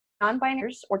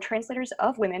non-binary or translators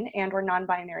of women and or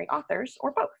non-binary authors,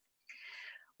 or both.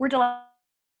 We're delighted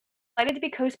to be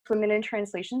co-hosting Women in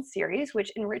Translation series,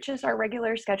 which enriches our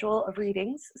regular schedule of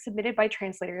readings submitted by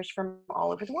translators from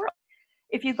all over the world.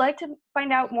 If you'd like to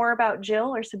find out more about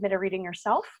Jill or submit a reading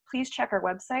yourself, please check our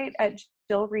website at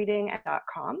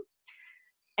jillreading.com.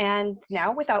 And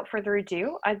now, without further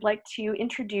ado, I'd like to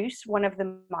introduce one of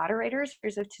the moderators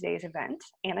of today's event,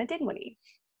 Anna Dinwiddie.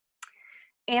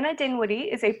 Anna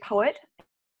Dinwiddie is a poet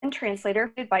and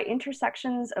translator by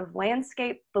intersections of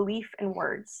landscape, belief, and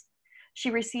words. She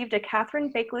received a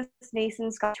Catherine Bakeless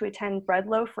Nason Scholarship to attend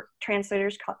Breadloaf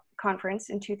Translators Conference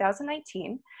in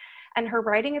 2019, and her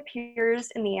writing appears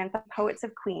in the anthem Poets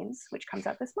of Queens, which comes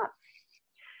out this month.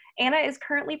 Anna is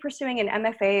currently pursuing an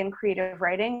MFA in creative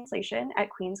writing and translation at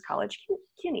Queens College,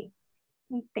 CUNY.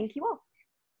 Thank you all.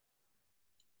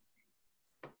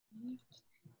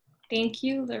 Thank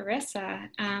you, Larissa,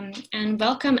 and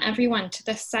welcome everyone to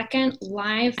the second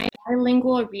live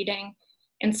bilingual reading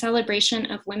in celebration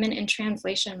of Women in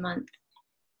Translation Month.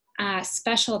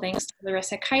 Special thanks to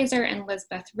Larissa Kaiser and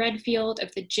Lisbeth Redfield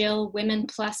of the Jill Women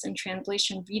Plus in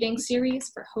Translation Reading Series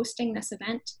for hosting this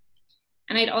event.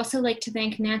 And I'd also like to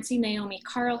thank Nancy Naomi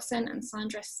Carlson and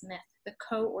Sandra Smith, the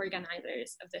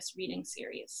co-organizers of this reading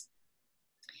series.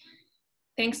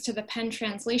 Thanks to the Penn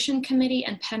Translation Committee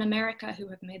and Penn America who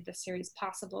have made this series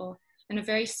possible, and a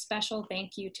very special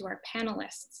thank you to our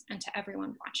panelists and to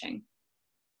everyone watching.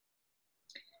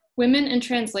 Women in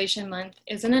Translation Month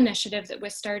is an initiative that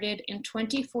was started in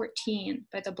 2014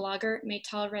 by the blogger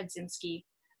Maytal Radzinski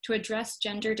to address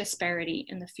gender disparity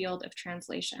in the field of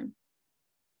translation.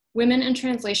 Women in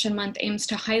Translation Month aims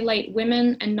to highlight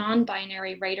women and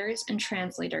non-binary writers and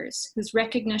translators whose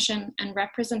recognition and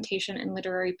representation in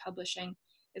literary publishing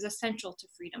is essential to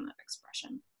freedom of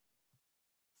expression.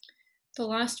 The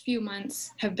last few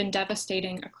months have been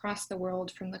devastating across the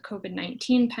world, from the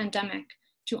COVID-19 pandemic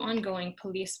to ongoing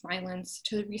police violence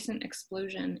to the recent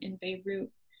explosion in Beirut.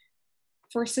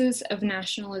 Forces of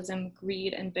nationalism,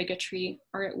 greed, and bigotry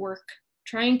are at work,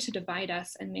 trying to divide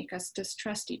us and make us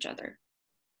distrust each other.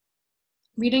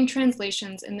 Reading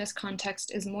translations in this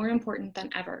context is more important than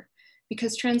ever,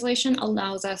 because translation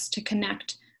allows us to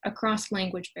connect across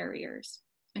language barriers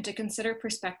and to consider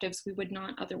perspectives we would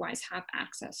not otherwise have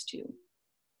access to.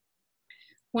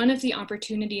 One of the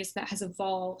opportunities that has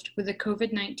evolved with the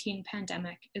COVID-19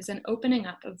 pandemic is an opening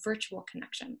up of virtual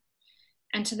connection.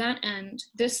 And to that end,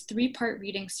 this three-part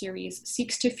reading series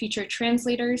seeks to feature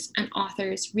translators and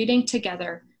authors reading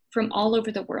together from all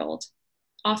over the world,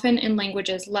 often in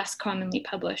languages less commonly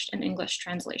published in English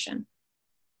translation.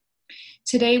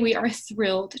 Today, we are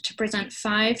thrilled to present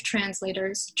 5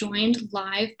 translators joined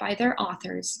live by their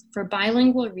authors for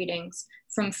bilingual readings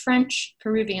from French,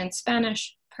 Peruvian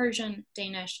Spanish, Persian,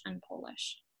 Danish, and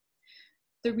Polish.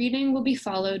 The reading will be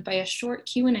followed by a short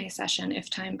Q&A session if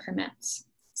time permits.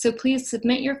 So please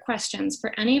submit your questions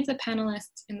for any of the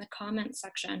panelists in the comments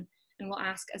section, and we'll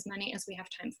ask as many as we have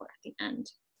time for at the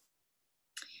end.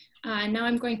 Now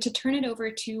I'm going to turn it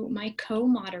over to my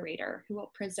co-moderator who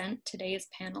will present today's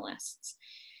panelists.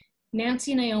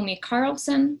 Nancy Naomi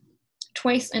Carlson,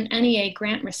 twice an NEA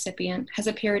grant recipient, has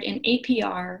appeared in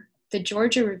APR, the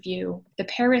Georgia Review, the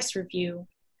Paris Review,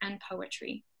 and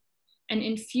Poetry. An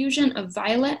Infusion of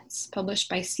Violets, published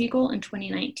by Siegel in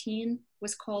 2019,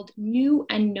 was called New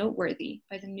and Noteworthy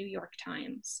by the New York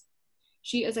Times.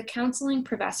 She is a counseling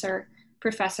professor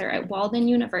at Walden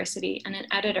University and an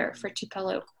editor for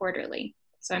Tupelo Quarterly.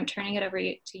 So I'm turning it over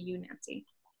to you, Nancy.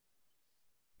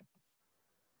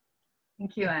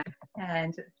 Thank you, Anne.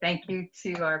 And thank you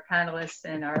to our panelists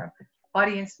and our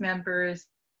audience members,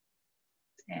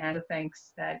 and the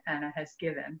thanks that Anna has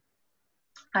given.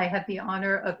 I have the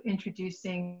honor of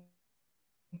introducing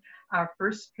our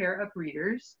first pair of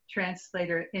readers,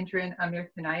 translator Indrin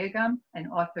Amirthanayagam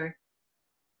and author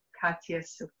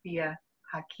Katia-Sofia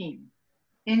Hakim.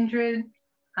 Indrin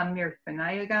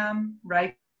Amirthanayagam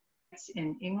writes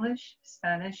in English,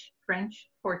 Spanish, French,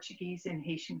 Portuguese, and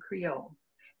Haitian Creole.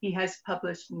 He has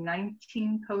published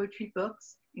 19 poetry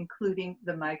books, including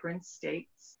The Migrant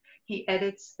States. He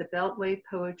edits the Beltway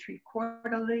Poetry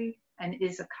Quarterly and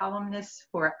is a columnist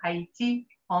for Haïti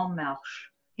En Marche.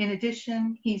 In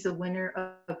addition, he's a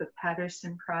winner of the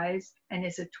Patterson Prize and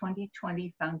is a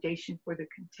 2020 Foundation for the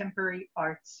Contemporary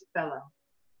Arts Fellow.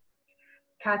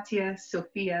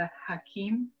 Katia-Sofia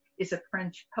Hakim is a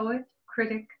French poet,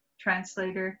 critic,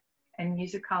 translator, and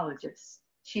musicologist.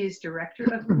 She is Director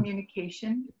of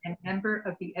Communication and member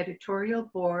of the editorial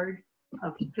board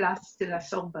of Place de la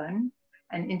Sorbonne,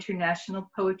 an international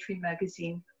poetry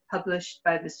magazine published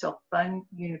by the Sorbonne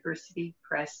University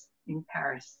Press in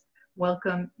Paris.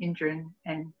 Welcome, Indran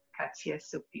and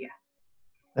Katia-Sofia.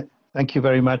 Thank you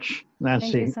very much,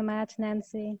 Nancy. Thank you so much,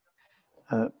 Nancy.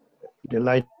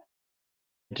 Delighted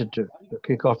to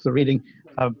kick off the reading.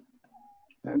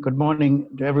 Good morning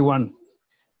to everyone.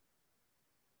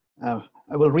 I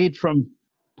will read from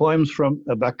poems from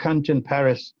Bi Kcomt in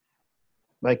Paris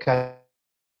by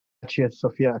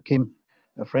Katia-Sofia Hakim,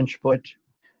 a French poet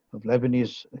of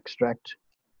Lebanese extract.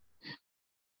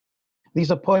 These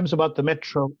are poems about the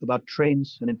metro, about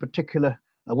trains, and in particular,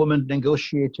 a woman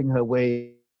negotiating her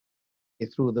way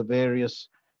through the various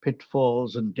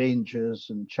pitfalls and dangers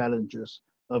and challenges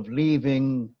of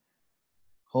leaving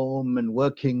home and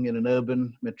working in an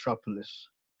urban metropolis.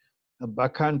 Bi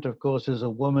Kcomt, of course, is a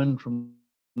woman from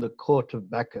the court of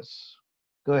Bacchus.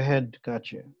 Go ahead,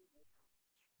 Katia.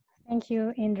 Thank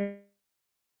you,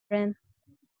 Indran.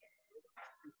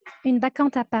 Une Bi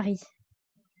Kcomt à Paris.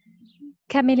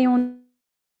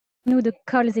 Caméléons-nous de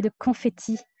cols et de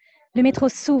confettis. Le métro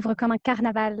s'ouvre comme un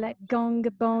carnaval,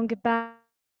 gang-bang,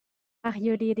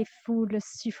 bariolé des foules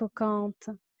suffocantes.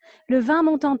 Le vin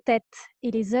monte en tête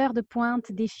et les heures de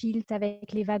pointe défilent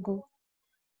avec les wagons.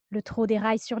 Le trot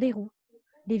déraille sur les roues,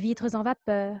 les vitres en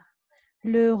vapeur.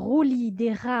 Le roulis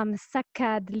des rames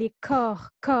saccade les corps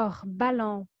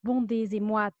ballants, bondés et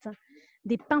moites,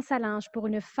 des pinces à linge pour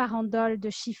une farandole de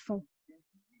chiffon.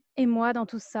 Et moi, dans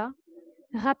tout ça,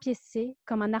 rapiécé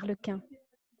comme un arlequin.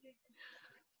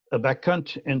 Bi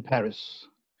Kcomt in Paris.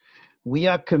 We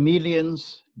are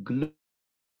chameleons,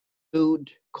 glued,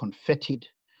 confettied.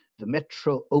 The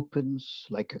metro opens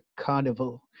like a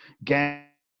carnival,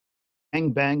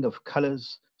 gangbang of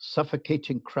colors,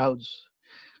 suffocating crowds.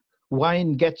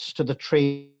 Wine gets to the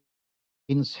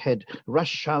train's head.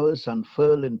 Rush hours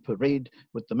unfurl in parade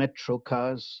with the metro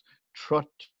cars, trot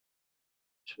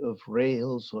of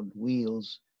rails on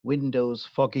wheels, windows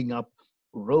fogging up,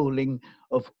 rolling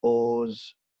of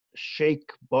oars,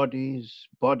 shake bodies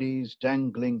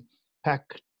dangling,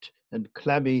 packed and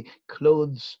clammy,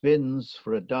 clothespins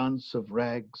for a dance of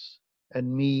rags, and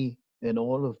me in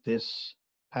all of this,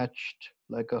 patched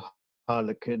like a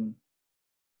harlequin.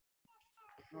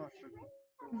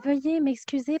 Veuillez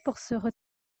m'excuser pour ce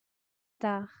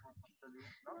retard.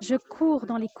 Je cours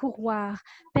dans les couloirs,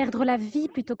 perdre la vie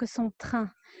plutôt que son train.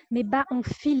 Mes bas ont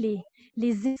filé,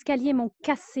 les escaliers m'ont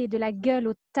cassé de la gueule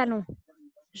au talon.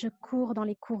 Je cours dans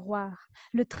les couloirs,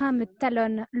 le train me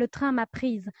talonne, le train m'a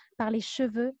prise. Par les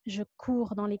cheveux, je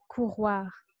cours dans les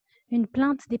couloirs. Une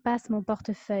plainte dépasse mon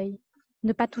portefeuille.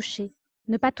 Ne pas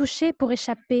toucher pour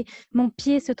échapper. Mon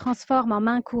pied se transforme en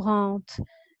main courante.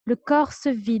 Le corps se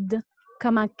vide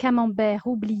comme un camembert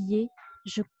oublié.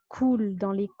 Je coule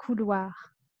dans les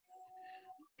couloirs.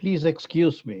 Please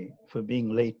excuse me for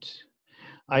being late.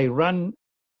 I run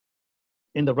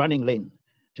in the running lane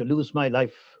to lose my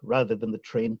life rather than the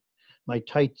train. My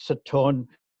tights are torn.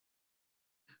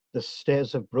 The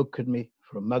stairs have broken me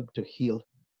from mug to heel.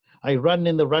 I run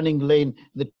in the running lane.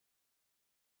 The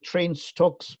train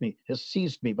stalks me, has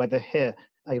seized me by the hair.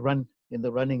 I run in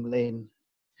the running lane.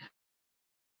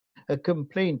 A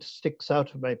complaint sticks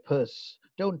out of my purse.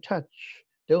 Don't touch.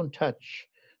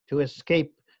 To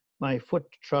escape, my foot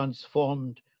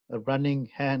transformed, a running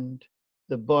hand.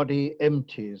 The body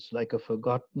empties like a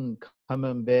forgotten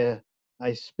camembert.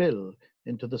 I spill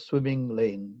into the swimming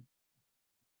lane.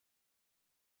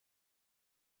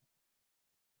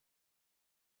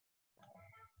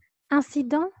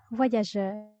 Incident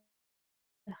voyageur.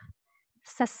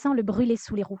 Ça sent le brûlé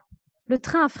sous les roues. Le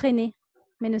train a freiné,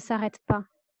 mais ne s'arrête pas.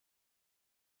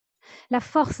 La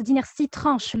force d'inertie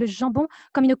tranche le jambon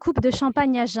comme une coupe de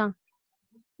champagne à jeun.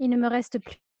 Il ne me reste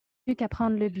plus qu'à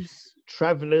prendre le bus.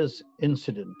 Traveler's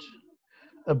incident.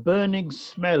 A burning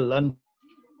smell under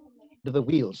the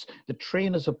wheels. The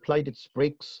train has applied its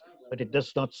brakes, but it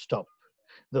does not stop.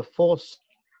 The force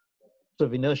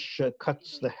of inertia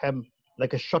cuts the hem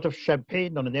like a shot of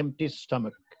champagne on an empty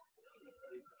stomach.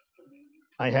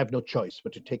 I have no choice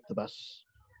but to take the bus.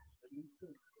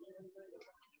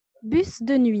 Bus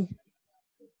de nuit.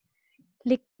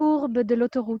 Les courbes de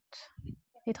l'autoroute,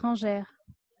 étrangère.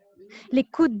 Les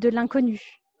coudes de l'inconnu,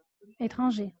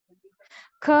 étranger.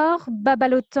 Corps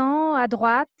baballotant à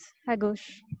droite, à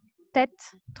gauche.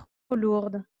 Tête trop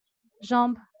lourde.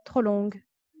 Jambes trop longues.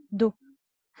 Dos.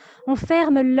 On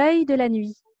ferme l'œil de la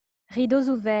nuit. Rideaux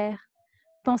ouverts.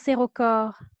 Penser au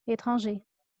corps, étranger.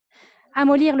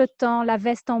 Amollir le temps, la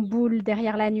veste en boule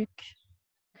derrière la nuque.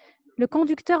 Le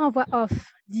conducteur en voix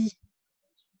off dit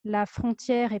 « La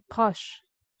frontière est proche ».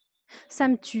 Ça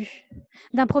me tue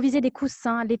d'improviser des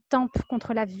coussins, les tempes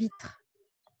contre la vitre.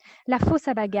 La fosse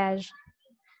à bagages.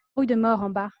 Rouille de mort en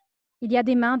bas. Il y a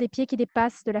des mains, des pieds qui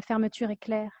dépassent de la fermeture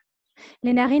éclair.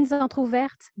 Les narines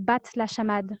entr'ouvertes battent la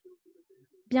chamade.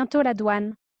 Bientôt la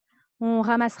douane. On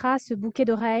ramassera ce bouquet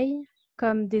d'oreilles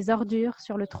comme des ordures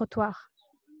sur le trottoir.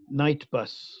 Night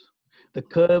bus. The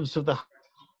curves of the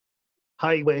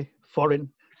highway, foreign,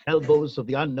 elbows of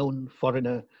the unknown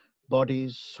foreigner,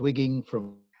 bodies swinging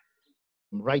from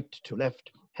right to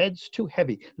left, heads too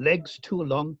heavy, legs too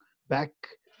long, back.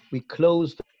 We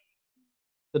close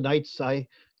the night's eye,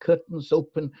 curtains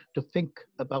open to think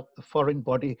about the foreign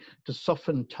body, to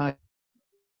soften time.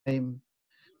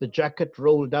 The jacket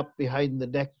rolled up behind the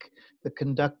neck, the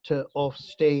conductor off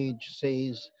stage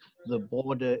says, the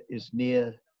border is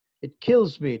near. It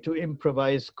kills me to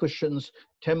improvise cushions,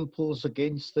 temples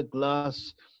against the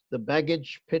glass, the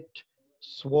baggage pit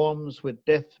swarms with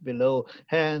death below,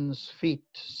 hands, feet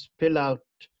spill out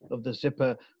of the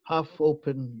zipper, half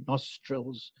open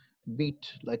nostrils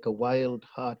beat like a wild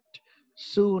heart.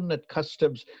 Soon at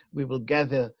customs we will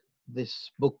gather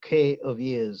this bouquet of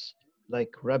years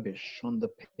like rubbish on the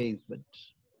pavement.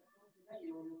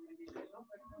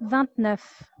 29.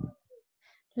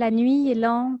 La nuit est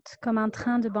lente comme un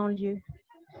train de banlieue.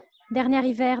 Dernier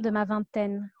hiver de ma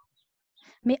vingtaine.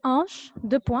 Mes hanches,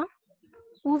 2 points,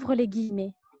 ouvrent les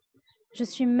guillemets. Je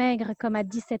suis maigre comme à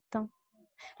 17 ans.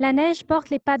 La neige porte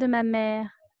les pas de ma mère.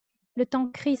 Le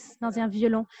temps crisse dans un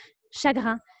violon.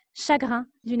 Chagrin, chagrin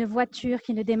d'une voiture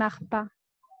qui ne démarre pas.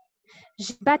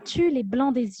 J'ai battu les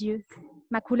blancs des yeux.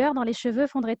 Ma couleur dans les cheveux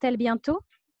fondrait-elle bientôt?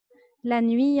 La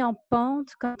nuit en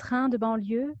pente comme un train de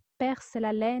banlieue perce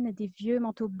la laine des vieux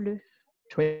manteaux bleus.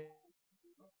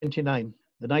 29.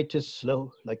 The night is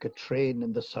slow like a train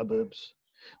in the suburbs.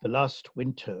 The last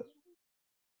winter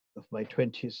of my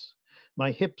 20s.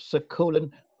 My hips are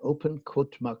colon, open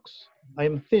quote marks. I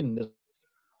am thin as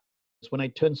when I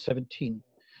turned 17.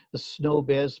 The snow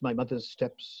bears my mother's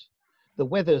steps. The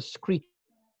weather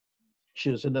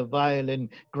screeches in a violin,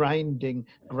 grinding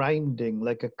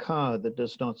like a car that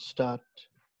does not start.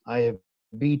 I have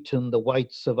beaten the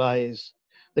whites of eyes.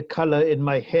 The color in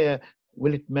my hair,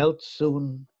 will it melt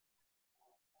soon?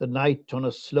 The night on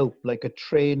a slope like a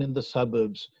train in the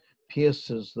suburbs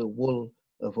pierces the wool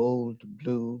of old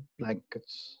blue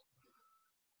blankets.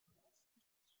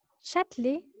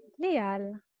 Châtelet, les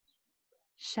Halles.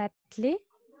 Châtelet,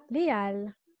 les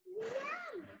Halles.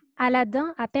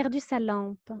 Aladin a perdu sa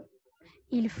lampe.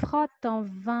 Il frotte en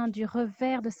vain du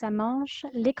revers de sa manche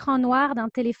l'écran noir d'un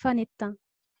téléphone éteint.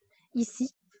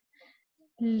 Ici,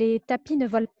 les tapis ne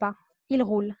volent pas, ils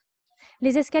roulent.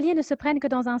 Les escaliers ne se prennent que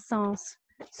dans un sens.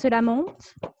 Cela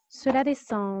monte, cela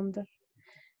descend.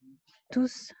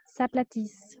 Tous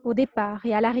s'aplatissent au départ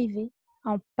et à l'arrivée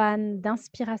en panne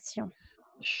d'inspiration.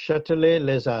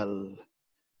 Châtelet-les-Halles.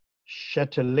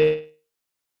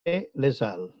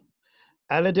 Châtelet-les-Halles.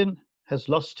 Aladdin has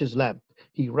lost his lamp.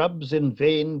 He rubs in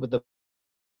vain with the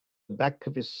back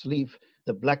of his sleeve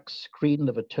the black screen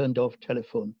of a turned-off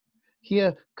telephone.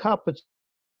 Here, carpets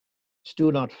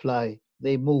do not fly,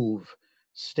 they move.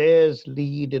 Stairs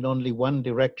lead in only one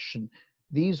direction.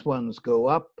 These ones go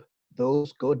up,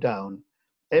 those go down.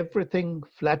 Everything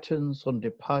flattens on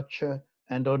departure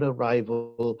and on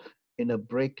arrival in a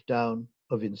breakdown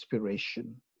of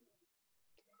inspiration.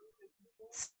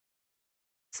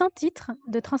 Sans titre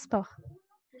de transport.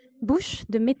 Bouche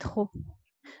de métro.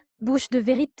 Bouche de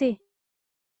vérité.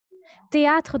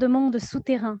 Théâtre de monde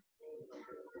souterrain.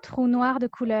 Trou noir de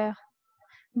couleur.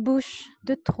 Bouche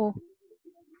de trop.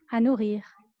 À nourrir.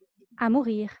 À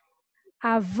mourir.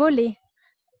 À voler.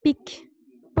 Pique.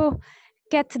 Peau.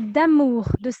 Quête d'amour,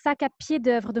 de sac à pied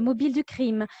d'œuvre, de mobile du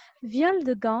crime. Viol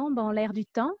de gambes en l'air du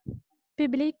temps.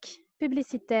 Public,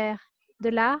 publicitaire. De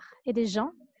l'art et des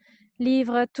gens.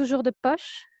 Livre toujours de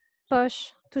poche.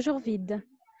 Poche toujours vide.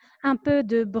 Un peu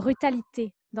de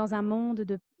brutalité dans un monde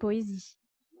de poésie.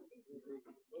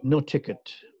 No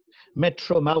ticket.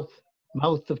 Metro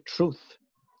mouth of truth.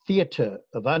 Theater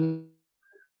of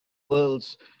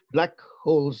worlds, black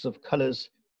holes of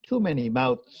colors. Too many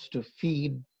mouths to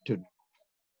feed, to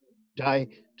die,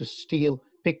 to steal,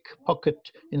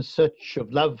 pickpocket in search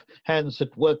of love, hands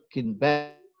at work in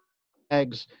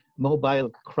bags, mobile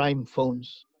crime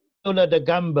phones. Ola da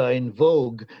Gamba in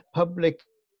vogue, public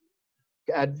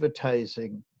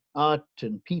advertising, art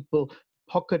and people,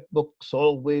 pocketbooks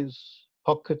always,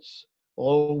 pockets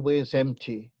always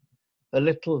empty, a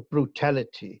little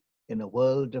brutality in a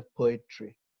world of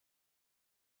poetry.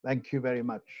 Thank you very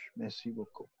much. Merci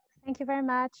beaucoup. Thank you very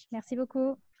much. Merci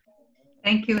beaucoup.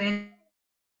 Thank you,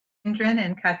 Indran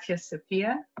and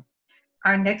Katia-Sofia.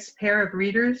 Our next pair of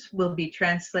readers will be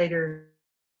translator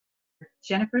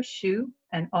Jennifer Shyue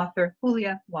and author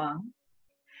Julia Wong.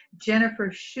 Jennifer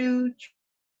Shyue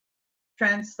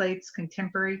translates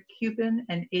contemporary Cuban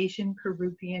and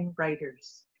Asian-Peruvian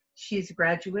writers. She is a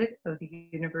graduate of the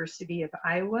University of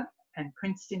Iowa and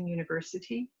Princeton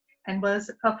University and was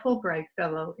a Fulbright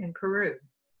Fellow in Peru.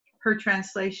 Her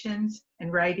translations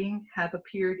and writing have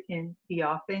appeared in The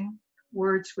Offing,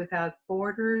 Words Without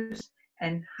Borders,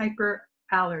 and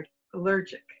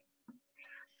Hyperallergic.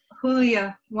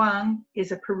 Julia Wong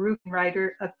is a Peruvian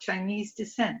writer of Chinese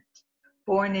descent.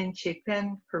 Born in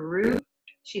Chepén, Peru,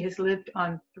 she has lived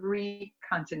on 3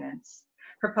 continents.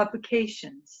 Her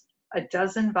publications: a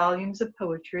dozen volumes of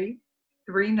poetry,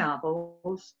 3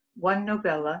 novels, 1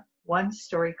 novella, 1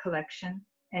 story collection,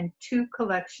 and 2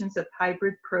 collections of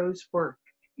hybrid prose work,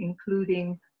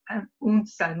 including Un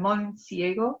salmón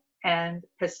ciego and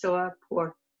Pessoa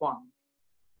por Wong.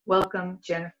 Welcome,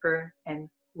 Jennifer and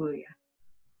Julia.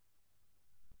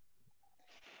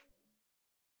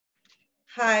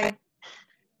 Hi,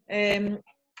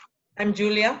 I'm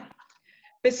Julia.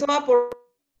 Pessoa por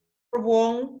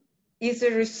Wong is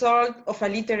the result of a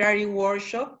literary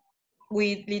workshop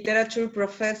with literature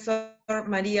professor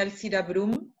Maria Alcira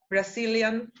Brum,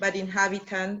 Brazilian but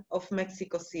inhabitant of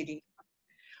Mexico City.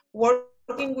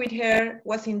 Working with her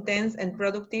was intense and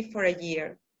productive for a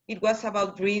year. It was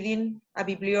about reading a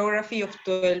bibliography of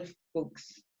 12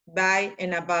 books by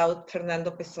and about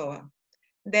Fernando Pessoa,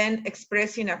 then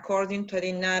expressing according to a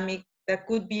dynamic that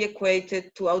could be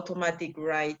equated to automatic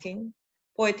writing,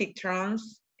 poetic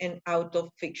trance, and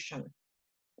auto-fiction.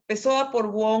 Pessoa por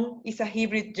Wong is a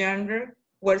hybrid genre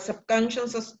where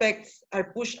subconscious aspects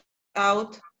are pushed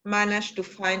out, managed to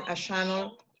find a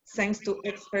channel thanks to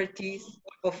expertise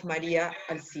of Maria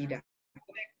Alcira.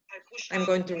 I'm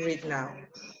going to read now.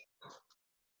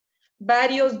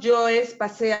 Varios yoes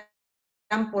pasean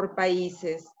por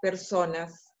países,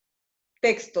 personas,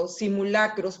 textos,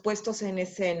 simulacros puestos en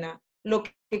escena. Lo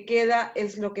que queda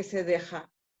es lo que se deja,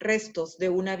 restos de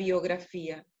una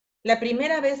biografía. La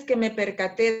primera vez que me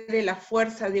percaté de la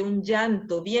fuerza de un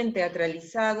llanto bien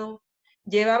teatralizado,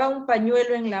 llevaba un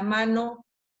pañuelo en la mano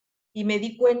y me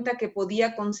di cuenta que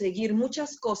podía conseguir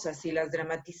muchas cosas si las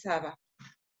dramatizaba.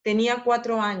 Tenía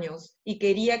 4 años y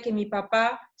quería que mi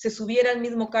papá se subiera al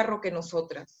mismo carro que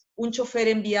nosotras. Un chofer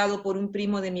enviado por un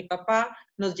primo de mi papá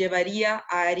nos llevaría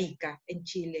a Arica, en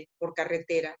Chile, por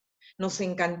carretera. Nos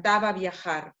encantaba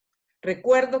viajar.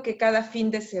 Recuerdo que cada fin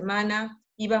de semana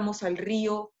íbamos al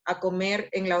río a comer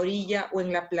en la orilla o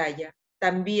en la playa.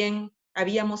 También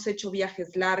habíamos hecho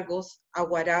viajes largos a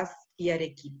Huaraz y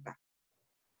Arequipa.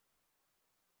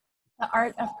 The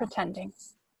art of pretending.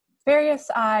 Various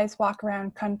eyes walk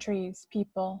around countries,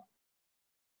 people,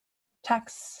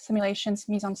 texts, simulations,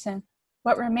 mise en scène.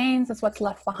 What remains is what's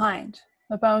left behind,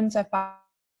 the bones of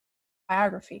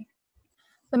biography.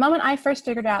 The moment I first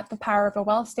figured out the power of a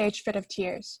well-staged fit of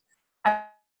tears, I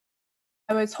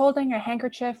was holding a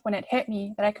handkerchief when it hit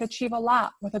me that I could achieve a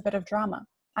lot with a bit of drama.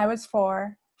 I was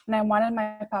 4, and I wanted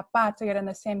my papa to get in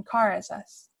the same car as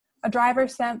us. A driver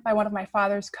sent by one of my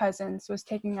father's cousins was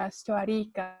taking us to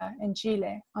Arica in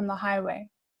Chile on the highway.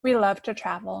 We loved to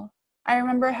travel. I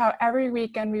remember how every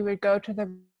weekend we would go to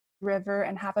the river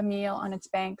and have a meal on its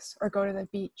banks or go to the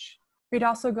beach. We'd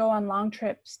also go on long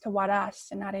trips to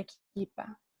Huaraz and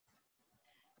Arequipa.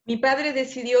 Mi padre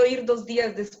decidió ir 2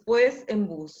 días después en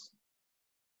bus.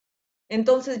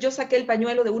 Entonces yo saqué el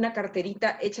pañuelo de una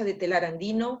carterita hecha de telar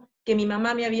andino que mi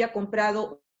mamá me había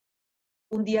comprado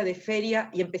un día de feria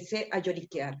y empecé a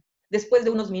lloriquear. Después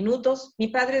de unos minutos, mi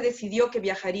padre decidió que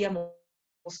viajaríamos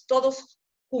todos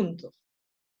juntos.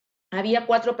 Había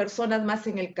 4 personas más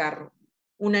en el carro.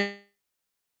 Una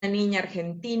niña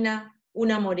argentina,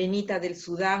 una morenita del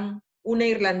Sudán, una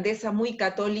irlandesa muy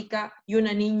católica y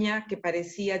una niña que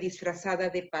parecía disfrazada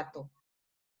de pato.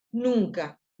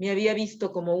 Nunca me había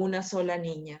visto como una sola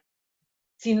niña,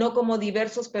 sino como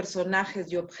diversos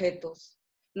personajes y objetos.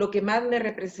 Lo que más me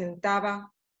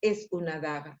representaba es una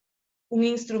daga, un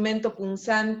instrumento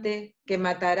punzante que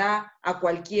matará a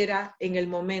cualquiera en el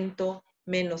momento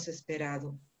menos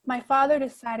esperado. My father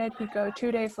decided he'd go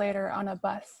 2 days later on a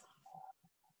bus.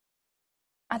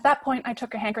 At that point, I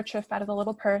took a handkerchief out of the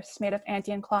little purse made of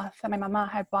Andean cloth that my mama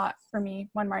had bought for me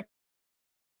one market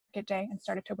day and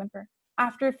started to whimper.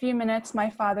 After a few minutes, my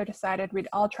father decided we'd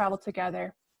all travel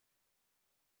together.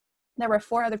 There were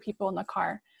 4 other people in the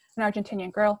car, an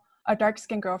Argentinian girl, a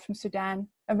dark-skinned girl from Sudan,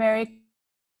 a very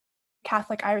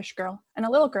Catholic Irish girl, and a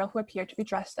little girl who appeared to be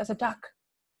dressed as a duck.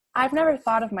 I've never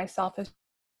thought of myself as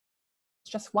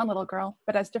just one little girl,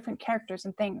 but as different characters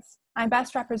and things. I'm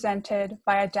best represented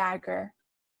by a dagger,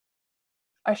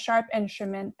 a sharp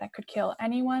instrument that could kill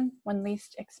anyone when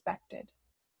least expected.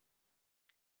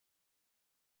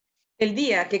 El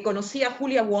día que conocí a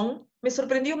Julia Wong, Me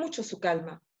sorprendió mucho su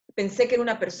calma. Pensé que era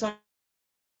una persona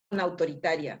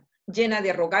autoritaria, llena de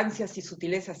arrogancias y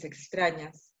sutilezas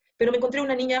extrañas, pero me encontré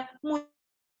una niña muy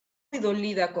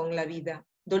dolida con la vida,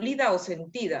 dolida o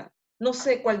sentida, no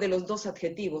sé cuál de los dos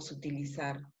adjetivos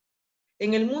utilizar.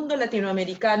 En el mundo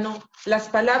latinoamericano, las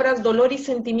palabras dolor y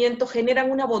sentimiento generan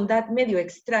una bondad medio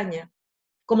extraña,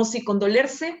 como si con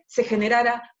dolerse se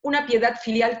generara una piedad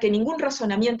filial que ningún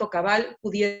razonamiento cabal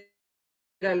pudiera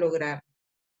lograr.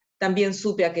 También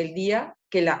supe aquel día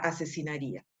que la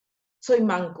asesinaría. Soy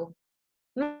manco.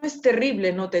 No es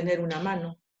terrible no tener una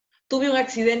mano. Tuve un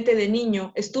accidente de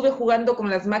niño, estuve jugando con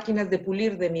las máquinas de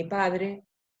pulir de mi padre.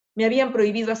 Me habían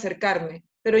prohibido acercarme,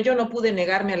 pero yo no pude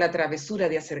negarme a la travesura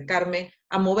de acercarme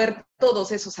a mover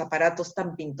todos esos aparatos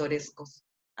tan pintorescos.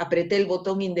 Apreté el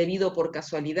botón indebido por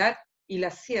casualidad y la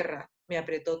sierra me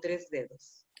apretó 3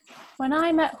 dedos. When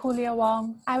I met Julia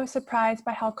Wong, I was surprised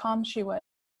by how calm she was.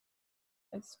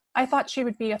 I thought she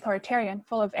would be authoritarian,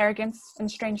 full of arrogance and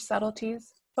strange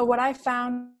subtleties, but what I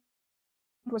found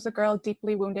was a girl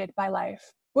deeply wounded by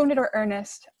life. Wounded or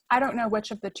earnest, I don't know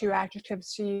which of the two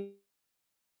adjectives she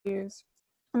used.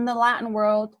 In the Latin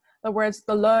world, the words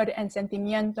dolor and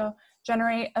sentimiento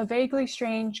generate a vaguely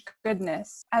strange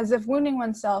goodness, as if wounding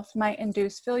oneself might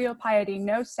induce filial piety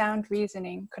no sound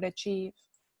reasoning could achieve.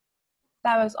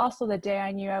 That was also the day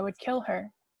I knew I would kill her.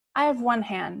 I have one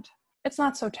hand. It's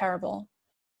not so terrible.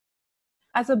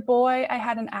 As a boy, I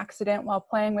had an accident while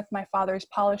playing with my father's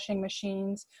polishing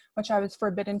machines, which I was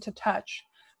forbidden to touch,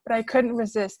 but I couldn't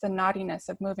resist the naughtiness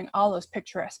of moving all those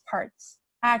picturesque parts.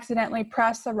 I accidentally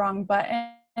pressed the wrong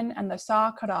button, and the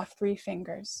saw cut off 3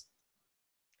 fingers.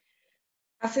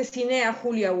 Asesiné a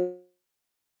Julia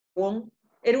Wong.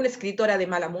 Era una escritora de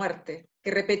mala muerte,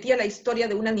 que repetía la historia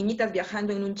de unas niñitas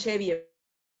viajando en un Chevy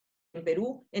en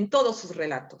Perú en todos sus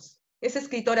relatos. Ese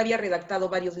escritor había redactado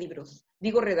varios libros.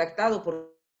 Digo redactado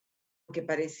porque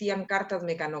parecían cartas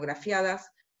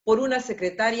mecanografiadas por una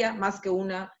secretaria más que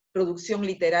una producción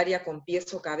literaria con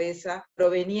pies o cabeza,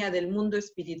 provenía del mundo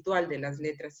espiritual de las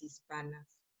letras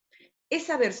hispanas.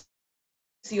 Esa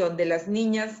versión de las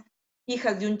niñas,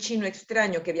 hijas de un chino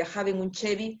extraño que viajaba en un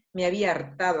Chevy, me había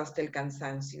hartado hasta el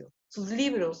cansancio. Sus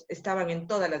libros estaban en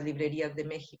todas las librerías de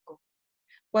México.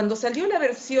 Cuando salió la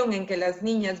versión en que las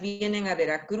niñas vienen a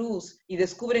Veracruz y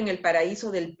descubren el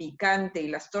paraíso del picante y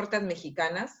las tortas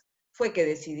mexicanas, fue que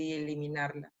decidí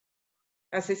eliminarla.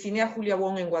 Asesiné a Julia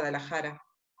Wong en Guadalajara,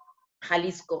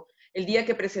 Jalisco, el día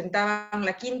que presentaban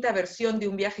la 5ª versión de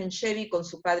Un viaje en Chevy con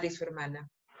su padre y su hermana.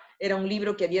 Era un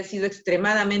libro que había sido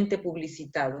extremadamente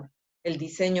publicitado. El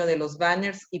diseño de los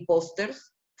banners y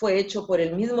pósters fue hecho por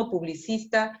el mismo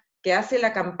publicista que hace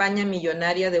la campaña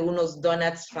millonaria de unos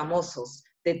donuts famosos,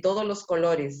 de todos los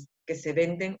colores, que se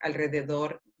venden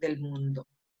alrededor del mundo.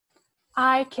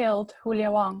 I killed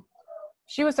Julia Wong.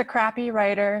 She was a crappy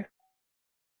writer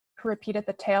who repeated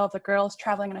the tale of the girls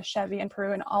traveling in a Chevy in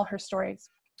Peru in all her stories.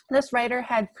 This writer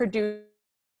had produced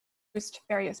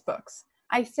various books.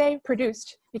 I say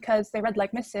produced because they read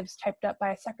like missives typed up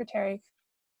by a secretary,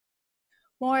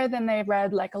 more than they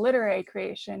read like a literary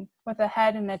creation with a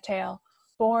head and a tail,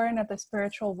 born of the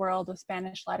spiritual world of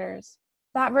Spanish letters.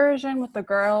 That version with the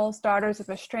girls, daughters of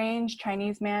a strange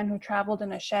Chinese man who traveled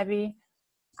in a Chevy,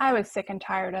 I was sick and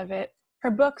tired of it.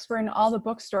 Her books were in all the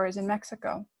bookstores in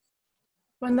Mexico.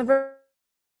 When the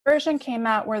version came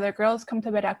out where the girls come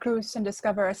to Veracruz and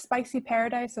discover a spicy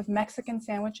paradise of Mexican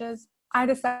sandwiches, I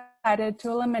decided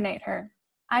to eliminate her.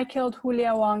 I killed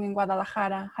Julia Wong in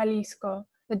Guadalajara, Jalisco,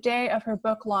 the day of her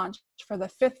book launch for the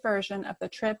 5th version of the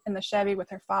trip in the Chevy with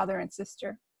her father and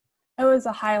sister. It was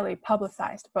a highly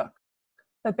publicized book.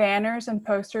 The banners and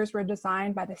posters were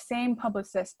designed by the same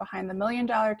publicist behind the $1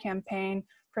 million campaign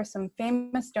for some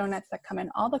famous donuts that come in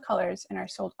all the colors and are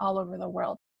sold all over the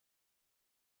world.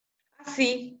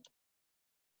 Así,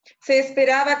 se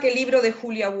esperaba que el libro de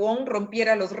Julia Wong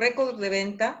rompiera los récords de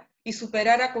venta y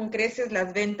superara con creces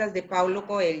las ventas de Paulo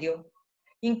Coelho,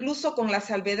 incluso con la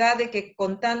salvedad de que,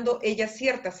 contando ella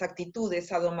ciertas actitudes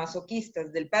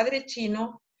sadomasoquistas del padre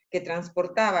chino que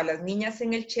transportaba a las niñas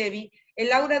en el Chevy,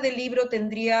 el aura del libro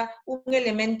tendría un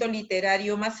elemento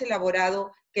literario más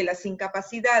elaborado que las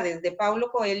incapacidades de Paulo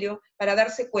Coelho para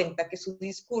darse cuenta que su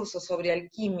discurso sobre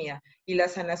alquimia y la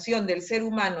sanación del ser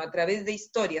humano a través de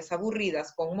historias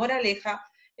aburridas con moraleja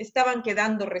estaban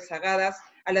quedando rezagadas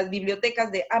a las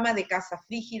bibliotecas de ama de casa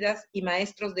frígidas y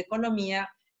maestros de economía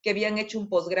que habían hecho un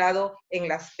posgrado en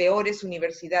las peores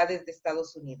universidades de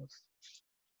Estados Unidos.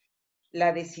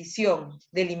 La decisión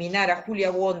de eliminar a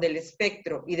Julia Wong del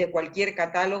espectro y de cualquier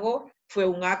catálogo fue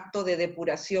un acto de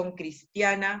depuración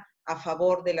cristiana a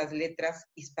favor de las letras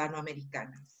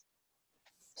hispanoamericanas.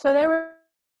 So there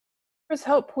was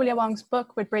hope Julia Wong's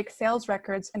book would break sales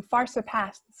records and far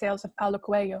surpass the sales of Paulo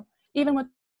Coelho, even with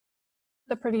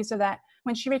the proviso that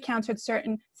when she recounted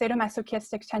certain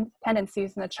sadomasochistic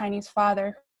tendencies in the Chinese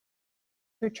father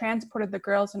who transported the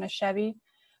girls in a Chevy,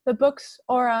 the book's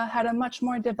aura had a much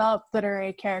more developed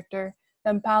literary character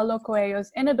than Paulo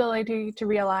Coelho's inability to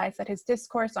realize that his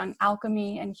discourse on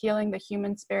alchemy and healing the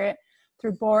human spirit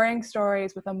through boring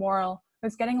stories with a moral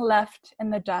was getting left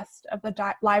in the dust of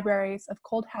the libraries of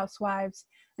cold housewives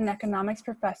and economics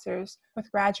professors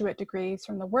with graduate degrees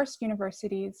from the worst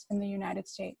universities in the United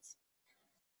States.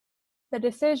 The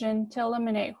decision to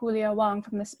eliminate Julia Wong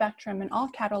from the spectrum in all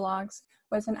catalogs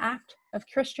was an act of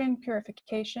Christian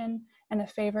purification and a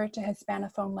favor to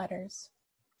Hispanophone letters.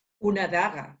 Una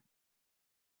daga.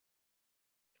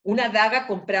 Una daga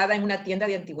comprada en una tienda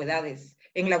de antigüedades,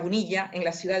 en Lagunilla, en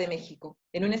la Ciudad de México,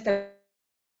 en un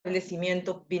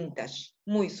establecimiento vintage,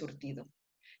 muy surtido.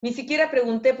 Ni siquiera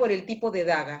pregunté por el tipo de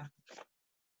daga.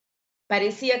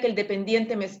 Parecía que el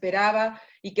dependiente me esperaba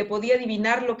y que podía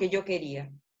adivinar lo que yo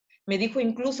quería. Me dijo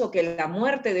incluso que la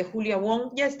muerte de Julia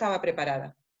Wong ya estaba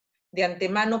preparada, de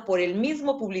antemano por el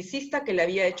mismo publicista que la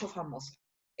había hecho famosa.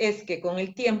 Es que con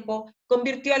el tiempo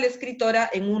convirtió a la escritora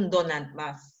en un donant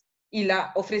más y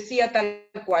la ofrecía tal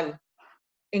cual,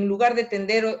 en lugar de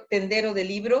tendero de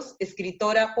libros,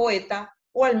 escritora, poeta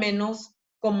o al menos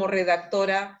como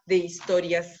redactora de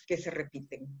historias que se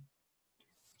repiten.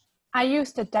 I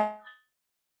used a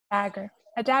dagger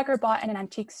bought in an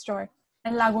antique store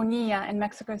in Lagunilla in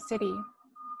Mexico City,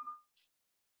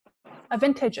 a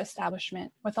vintage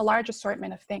establishment with a large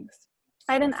assortment of things.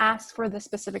 I didn't ask for this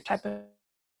specific type of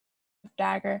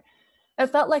dagger. It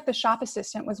felt like the shop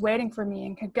assistant was waiting for me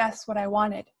and could guess what I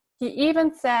wanted. He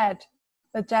even said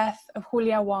the death of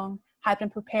Julia Wong had been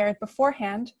prepared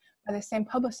beforehand by the same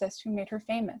publicist who made her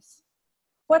famous.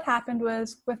 What happened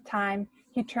was, with time,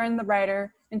 he turned the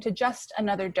writer into just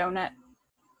another donut,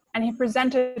 and he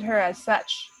presented her as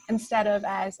such instead of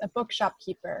as a bookshop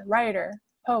keeper, writer,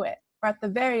 poet, or at the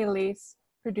very least,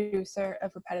 producer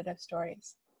of repetitive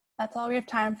stories. That's all we have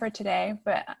time for today,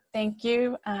 but thank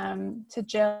you to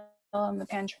Jill and the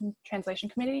Pan Translation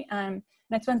Committee. And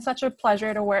it's been such a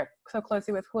pleasure to work so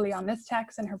closely with Julia on this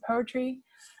text and her poetry.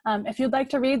 If you'd like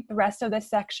to read the rest of this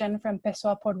section from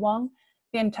Pessoa por Wong,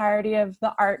 the entirety of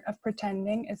The Art of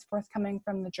Pretending is forthcoming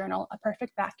from the journal A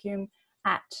Perfect Vacuum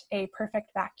at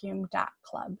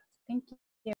aperfectvacuum.club. Thank you.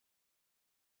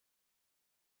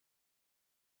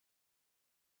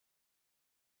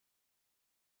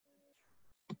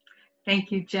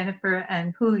 Thank you, Jennifer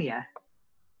and Julia.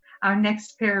 Our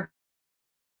next pair of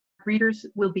readers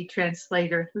will be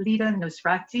translator Lida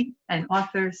Nosrati and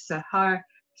author Sahar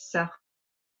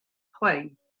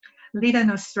Shyue. Lida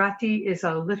Nosrati is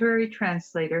a literary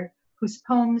translator whose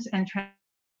poems and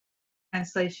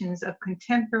translations of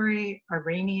contemporary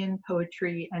Iranian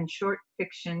poetry and short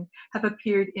fiction have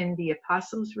appeared in the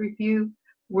Apostles' Review,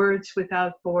 Words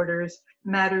Without Borders,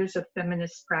 Matters of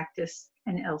Feminist Practice,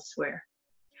 and elsewhere.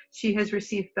 She has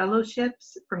received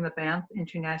fellowships from the Banff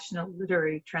International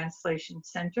Literary Translation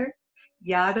Center,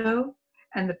 Yaddo,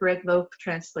 and the Bread Loaf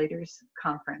Translators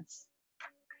Conference.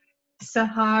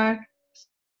 Sahar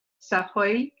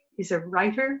Shyue is a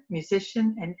writer,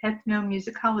 musician, and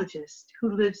ethnomusicologist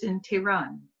who lives in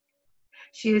Tehran.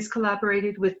 She has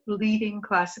collaborated with leading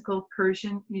classical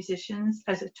Persian musicians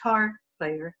as a tar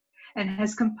player and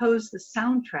has composed the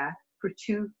soundtrack for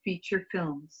 2 feature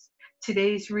films.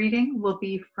 Today's reading will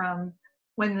be from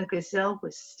When the Gazelle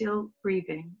Was Still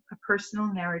Breathing, a personal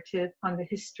narrative on the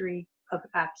history of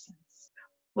absence.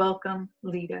 Welcome,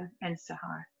 Lida and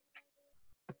Sahar.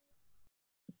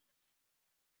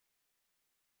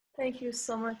 Thank you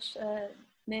so much,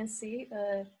 Nancy,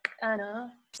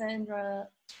 Anna, Sandra,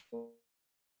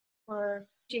 for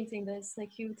changing this.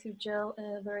 Thank you to Jill,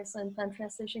 Larissa, and Pan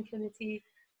Translation Committee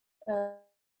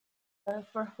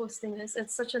for hosting this.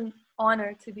 It's such an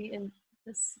honor to be in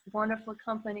this wonderful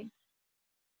company.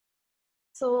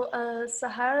 So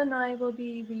Sahar and I will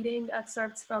be reading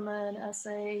excerpts from an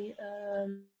essay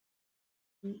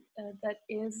that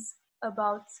is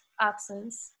about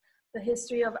absence, the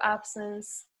history of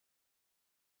absence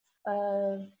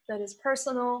that is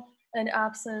personal, and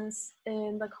absence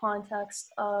in the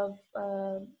context of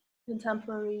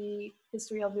contemporary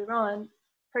history of Iran,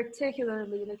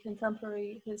 particularly the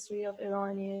contemporary history of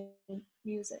Iranian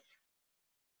music.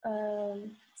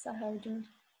 Sahar.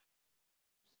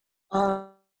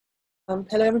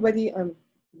 Hello everybody, I'm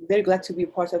very glad to be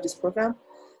part of this program,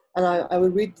 and I will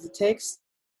read the text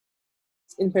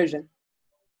in Persian.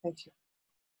 Thank you.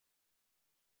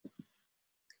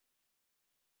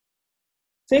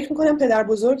 فکر میکنم پدر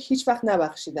بزرگ هیچ وقت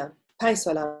نبخشیدم. 5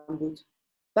 سالم بود.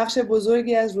 بخش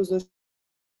بزرگی از روز و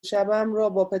شبم را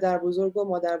با پدر بزرگ و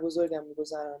مادر بزرگم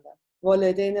می‌گذراندم.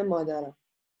 والدین مادرم.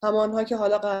 همانها که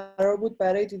حالا قرار بود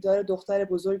برای دیدار دختر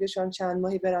بزرگشان چند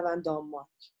ماهی بروند دانمارک.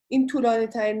 این طولانی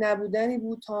ترین نبودنی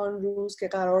بود تا آن روز که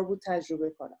قرار بود تجربه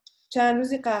کنم. چند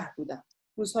روزی قهر بودم.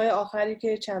 روزهای آخری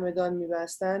که چمدان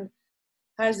می‌بستند،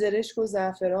 هر زرشک و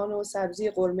زعفران و سبزی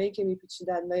قرمه‌ای که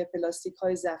می‌پیچیدند لای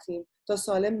پلاستیک‌های ضخیم تا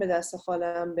سالم به دست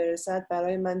خاله‌ام برسد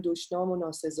برای من دشنام و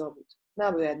ناسزا بود.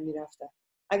 نباید می‌رفتم.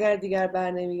 اگر دیگر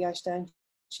برنمیگشتند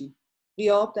چی؟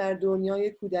 غیاب در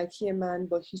دنیای کودکی من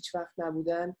با هیچ وقت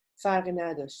نبودن فرقی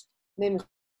نداشت.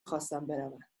 نمیخواستم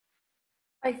بروم.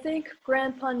 I think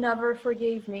Grandpa never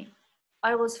forgave me.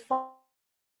 I was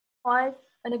 5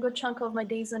 and a good chunk of my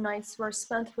days and nights were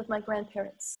spent with my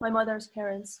grandparents, my mother's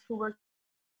parents, who were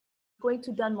going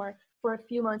to Denmark for a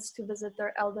few months to visit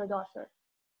their elder daughter.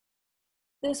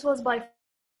 This was by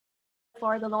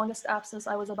far the longest absence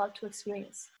I was about to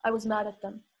experience. I was mad at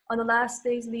them. On the last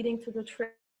days leading to the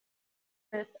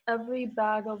trip, every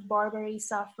bag of barberry,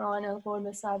 saffron, and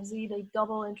horme sabzi they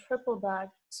double and triple bag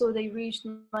so they reached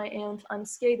my aunt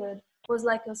unscathed was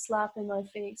like a slap in my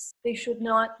face. They should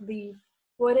not leave.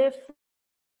 What if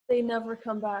they never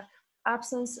come back?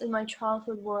 Absence in my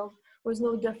childhood world was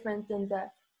no different than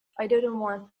death. I didn't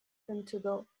want them to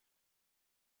go.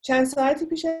 چند ساعتی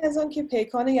پیش از آن که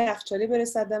پیکان یخچالی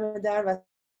برسد دم در و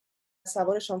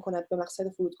سوارشان کند به مقصد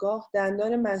فرودگاه،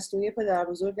 دندان مصنوعی پدر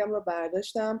بزرگم را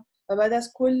برداشتم و بعد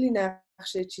از کلی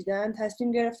نقشه چیدن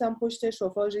تصمیم گرفتم پشت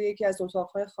شوفاژ یکی از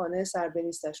اتاقهای خانه سر به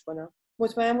نیستش کنم.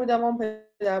 مطمئن بودم آن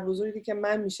پدر بزرگی که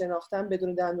من میشناختم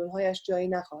بدون دندانهایش جایی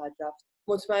نخواهد رفت.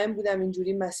 مطمئن بودم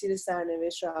اینجوری مسیر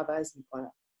سرنوشت را عوض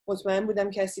میکنم. مطمئن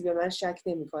بودم کسی به من شک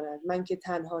نمیکند. من که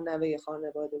تنها نوه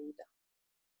خانواده بودم.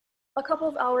 A couple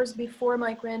of hours before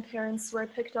my grandparents were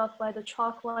picked up by the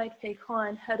chalk-white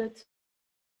pecan headed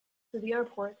to the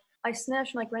airport, I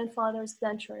snatched my grandfather's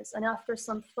dentures and after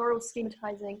some thorough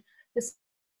schematizing,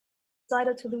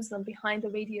 decided to lose them behind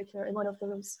the radiator in one of the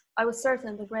rooms. I was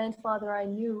certain the grandfather I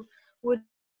knew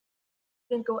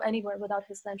wouldn't go anywhere without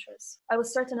his dentures. I was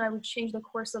certain I would change the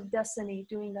course of destiny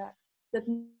doing that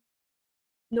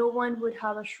no one would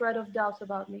have a shred of doubt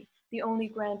about me, the only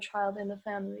grandchild in the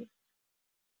family.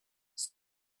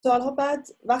 سالها بعد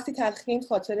وقتی تلخی این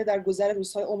خاطره در گذر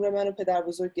روزهای عمر من و پدر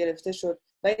بزرگ گرفته شد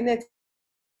و این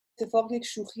اتفاق یک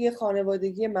شوخی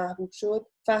خانوادگی محبوب شد،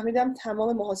 فهمیدم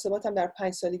تمام محاسباتم در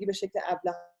 5 سالگی به شکل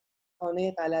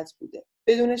ابلهانه غلط بوده.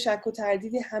 بدون شک و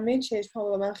تردیدی همه چشم‌ها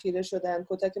به من خیره شدند.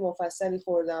 کتک مفصلی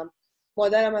خوردم.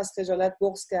 مادرم از خجالت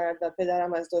بغض کرد و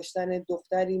پدرم از داشتن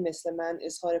دختری مثل من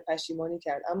اظهار پشیمانی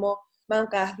کرد. اما من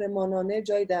قهرمانانه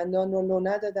جای دندان رو لو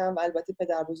ندادم و البته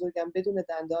پدر بزرگم بدون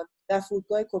دندان در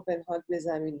فرودگاه کوپنهاگ به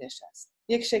زمین نشست.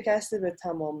 یک شکست به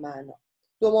تمام معنا.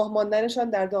 2 ماه ماندنشان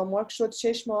در دانمارک شد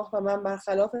 6 ماه و من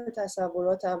برخلاف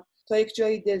تصوراتم تا یک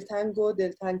جایی دلتنگ و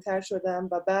دلتنگتر شدم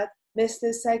و بعد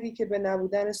مثل سگی که به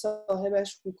نبودن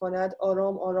صاحبش خو کند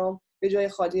آرام آرام به جای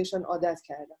خالیشان عادت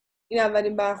کردم. این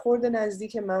اولین برخورد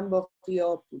نزدیک من با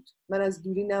غیاب بود. من از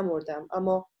دوری نمردم،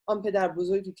 اما آن پدر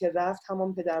بزرگی که رفت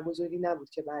همان پدر بزرگی نبود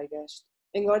که برگشت.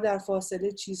 انگار در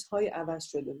فاصله چیزهای عوض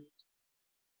شده بود.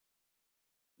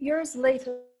 Years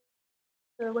later,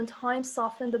 when time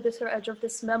softened the bitter edge of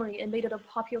this memory and made it a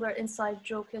popular inside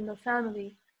joke in the family,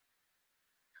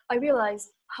 I realized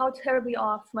how terribly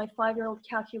off my 5-year-old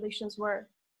calculations were.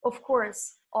 Of course,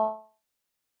 all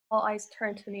eyes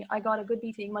turned to me. I got a good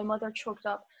beating, my mother choked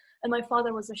up, and my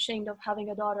father was ashamed of having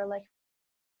a daughter like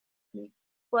me.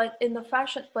 But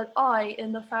I,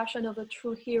 in the fashion of a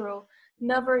true hero,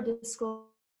 never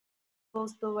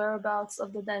disclosed the whereabouts of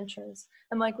the dentures,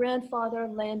 and my grandfather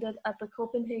landed at the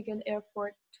Copenhagen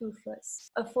airport toothless,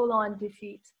 a full-on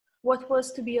defeat. What was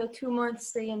to be a 2-month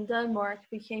stay in Denmark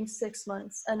became 6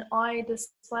 months, and I,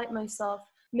 despite myself,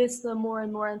 missed them more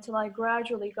and more until I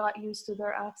gradually got used to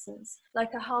their absence,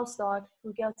 like a house dog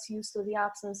who gets used to the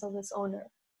absence of its owner.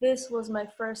 This was my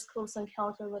first close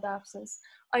encounter with absence.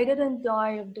 I didn't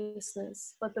die of distance,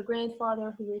 but the grandfather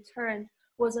who returned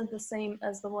wasn't the same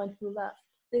as the one who left.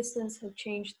 Distance had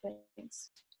changed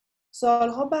things.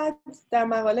 سالها بعد در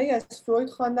مقاله از فروید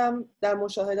خواندم در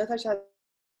مشاهداتش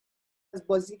از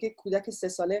بازی که کودک 3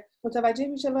 ساله متوجه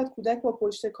می شود کودک با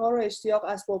پشت کار و اشتیاق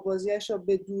اسباب بازیش را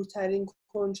به دورترین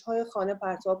کنجهای خانه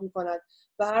پرتاب می کند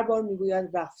و هر بار می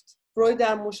گوید رفت. فروید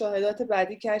در مشاهدات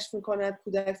بعدی کشف می کند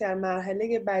کودک در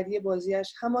مرحله بعدی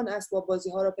بازیش همان اسباب بازی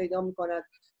ها را پیدا می کند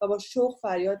و با شوق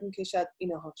فریاد می کشد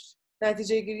اینهاش.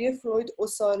 نتیجه گیری فروید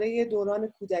اساره دوران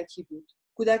کودکی بود.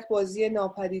 کودک بازی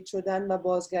ناپدید شدن و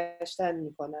بازگشتن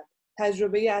می کند.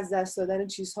 تجربه از دست دادن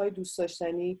چیزهای دوست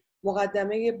داشتنی،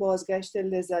 مقدمه بازگشت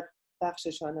لذت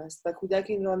بخششان است و کودک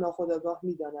این را ناخودآگاه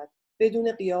می‌داند.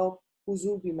 بدون غیاب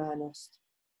حضور بی‌معناست.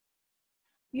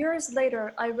 Years later,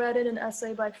 I read in an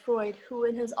essay by Freud, who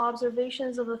in his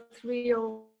observations of a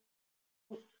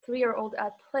three-year-old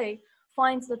at play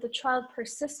finds that the child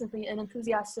persistently and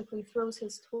enthusiastically throws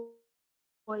his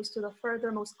toys to the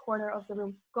furthermost corner of the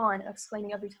room, gone,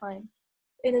 exclaiming every time.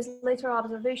 In his later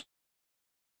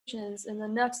observations in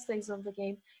the next phase of the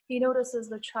game, he notices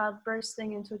the child bursting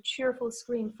into a cheerful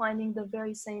scream, finding the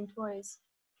very same toys.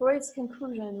 Freud's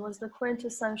conclusion was the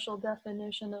quintessential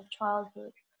definition of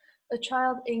childhood. A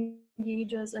child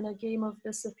engages in a game of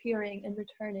disappearing and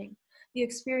returning. The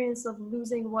experience of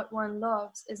losing what one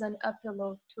loves is an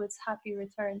epilogue to its happy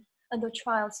return, and the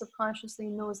child subconsciously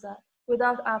knows that.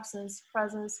 Without absence,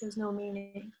 presence has no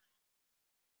meaning.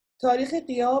 تاریخ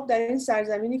غیاب در این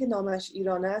سرزمینی که نامش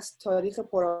ایران است، تاریخ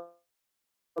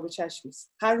پرآب چشمی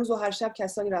است. هر روز و هر شب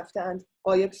کسانی رفته‌اند،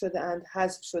 غایب شده‌اند،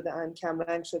 حذف شده‌اند،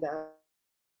 کمرنگ شده‌اند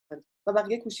و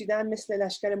بقیه کوشیده‌اند مثل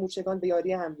لشکر مورچگان به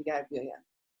یاری همدیگر بیایند.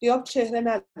 غیاب چهره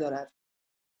ندارد.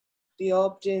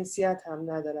 غیاب جنسیت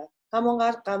هم ندارد.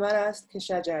 همانقدر قمر است که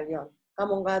شجریان،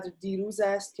 همانقدر دیروز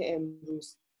است که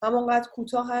امروز، همانقدر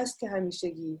کوتاه است که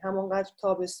همیشگی، همانقدر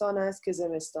تابستان است که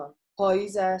زمستان،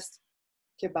 پاییز است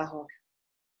که بهار.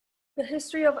 The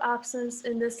history of absence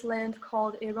in this land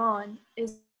called Iran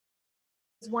is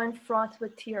one fraught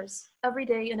with tears. Every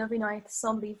day and every night,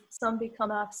 some leave, some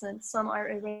become absent, some are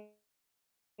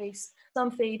erased, some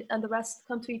fade, and the rest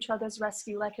come to each other's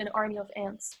rescue like an army of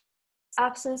ants.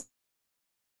 Absence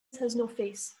has no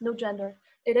face, no gender.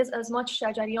 It is as much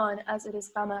Shajarian as it is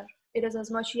Qamar. It is as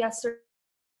much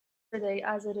yesterday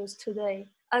as it is today,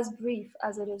 as brief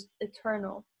as it is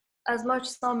eternal, as much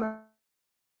summer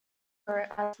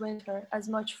as winter, as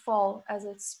much fall as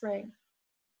it's spring.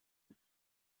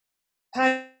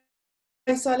 5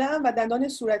 ساله‌ام و دندان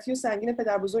صورتی و سنگین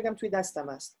پدر بزرگم توی دستم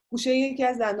است. گوشه یکی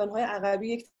از دندان‌های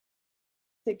عقبی یک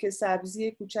تکه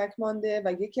سبزی کوچک مانده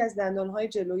و یکی از دندان‌های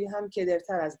جلویی هم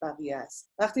کدرتر از بقیه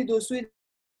است. وقتی دو سوی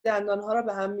دندان‌ها را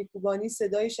به هم می‌کوبانی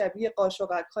صدای شبیه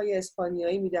قاشق‌های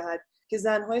اسپانیایی می‌دهد که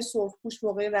زن‌های سرخپوش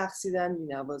موقع رقصیدن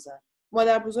می‌نوازند.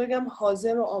 مادر بزرگم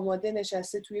حاضر و آماده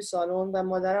نشسته توی سالن و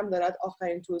مادرم دارد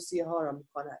آخرین توصیه‌ها را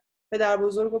می‌کند. پدر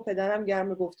بزرگ و پدرم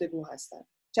گرم گفتگو هستند.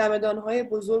 چمدان‌های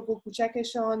بزرگ و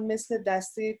کوچکشان مثل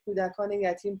دسته کودکان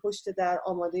یتیم پشت در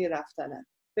آماده رفتنند.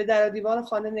 به در و دیوار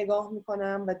خانه نگاه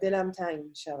می‌کنم و دلم تنگ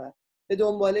می‌شود. به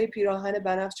دنباله پیراهن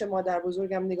بنفش مادر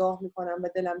بزرگم نگاه می‌کنم و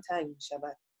دلم تنگ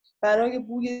می‌شود. برای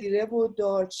بوی زیره و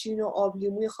دارچین و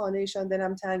آبلیموی خانه‌شان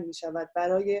دلم تنگ می‌شود.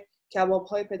 برای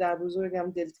کباب‌های پدر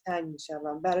بزرگم دلتنگ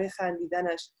می‌شوم. برای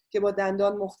خندیدنش که با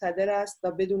دندان مقتدر است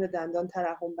و بدون دندان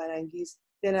ترحم برانگیز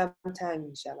دلم تنگ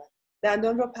می‌شود.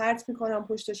 دندان را پرت می‌کنم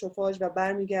پشت شوفاژ و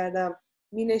برمیگردم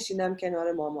می‌نشینم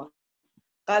کنار مامان.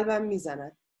 قلبم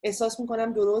می‌زند. احساس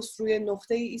می‌کنم درست روی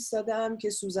نقطه‌ای ایستاده‌ام که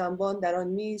سوزنبان در آن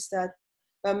می‌ایستد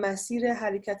و مسیر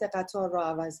حرکت قطار را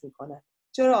عوض می‌کند.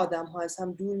 چرا آدم‌ها از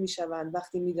هم دور می‌شوند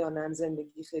وقتی می‌دانند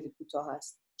زندگی خیلی کوتاه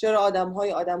است؟ چرا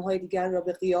آدم‌های دیگر را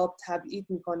به غیاب تبعید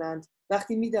می‌کنند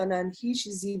وقتی می‌دانند هیچ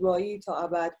زیبایی تا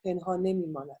ابد پنهان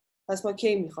نمی‌ماند؟ پس ما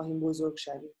کی می‌خواهیم بزرگ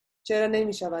شویم؟ چرا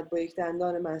نمی‌شود با یک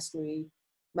دندان مصنوعی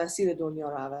مسیر دنیا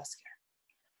را عوض کرد؟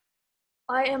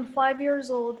 I am 5 years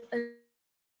old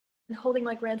and holding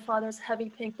my grandfather's heavy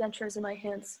pink dentures in my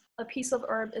hands. A piece of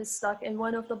herb is stuck in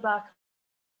one of the back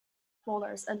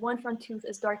molars, and one front tooth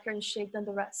is darker in shade than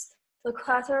the rest. The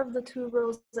clatter of the two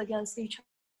rows against each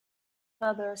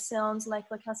other sounds like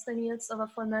the castanets of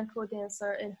a flamenco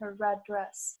dancer in her red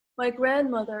dress. My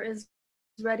grandmother is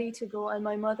ready to go, and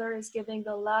my mother is giving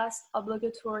the last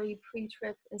obligatory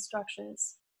pre-trip instructions.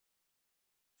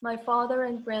 My father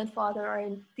and grandfather are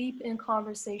deep in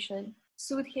conversation.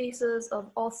 Suitcases of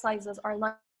all sizes are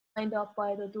lined up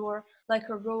by the door like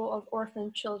a row of orphan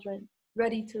children,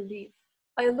 ready to leave.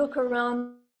 I look around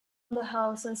the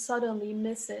house and suddenly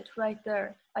miss it right there.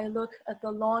 I look at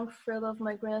the long frill of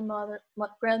my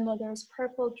grandmother's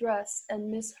purple dress and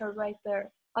miss her right there.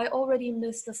 I already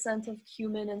miss the scent of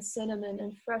cumin and cinnamon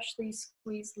and freshly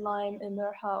squeezed lime in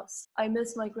their house. I miss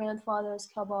my grandfather's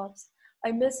kebabs. I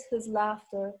miss his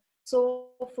laughter, so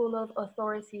full of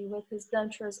authority with his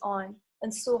dentures on,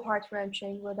 and so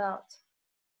heart-wrenching without.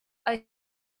 I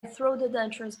throw the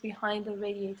dentures behind the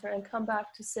radiator and come back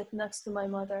to sit next to my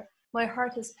mother. My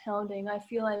heart is pounding. I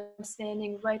feel I'm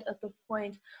standing right at the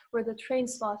point where the train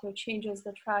spotter changes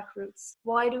the track routes.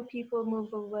 Why do people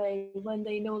move away when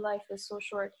they know life is so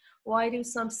short? Why do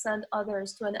some send others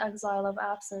to an exile of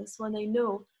absence when they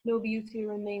know no beauty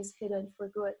remains hidden for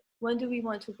good? When do we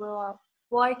want to grow up?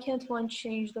 Why can't one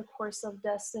change the course of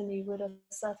destiny with a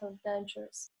set of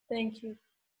dentures? Thank you.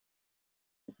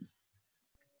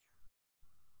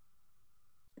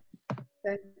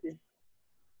 Thank you.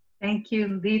 Thank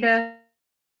you, Lita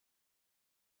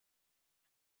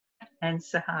and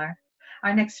Sahar.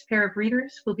 Our next pair of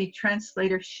readers will be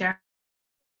translator Sharon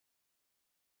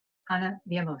Hannah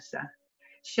Villamosa.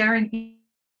 Sharon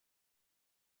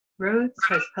Rhodes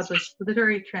has published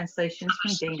literary translations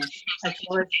from Danish as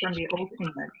well as from the Old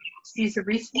English. She's a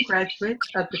recent graduate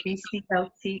of the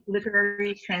BCLT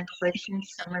Literary Translation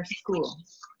Summer School.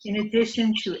 In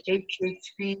addition to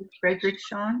HHV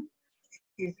Fredriksson,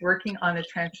 she's working on a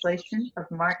translation of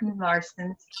Martin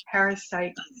Larsson's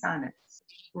Parasite Sonnets.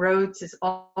 Rhodes is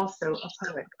also a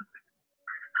poet.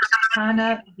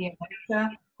 Hannah Villamosa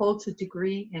holds a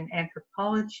degree in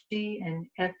anthropology and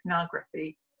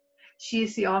ethnography. She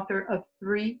is the author of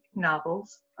 3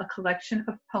 novels, a collection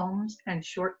of poems and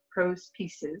short prose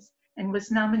pieces, and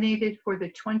was nominated for the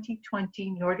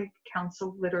 2020 Nordic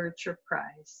Council Literature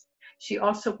Prize. She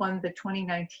also won the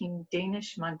 2019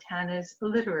 Danish Montana's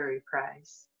Literary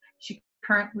Prize. She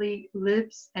currently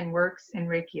lives and works in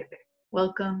Reykjavik.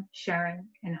 Welcome, Sharon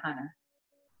and Hannah.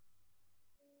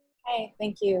 Hi,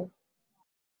 thank you.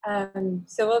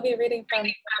 So we'll be reading from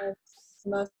the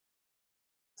most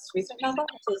recent novel,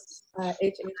 which is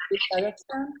H.H.B.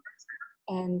 Fredriksson,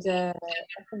 and I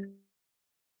think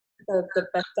the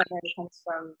best summary comes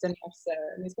from Denmark's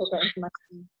newspaper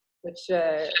information, which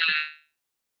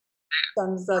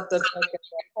sums up the book as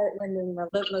a heartrending,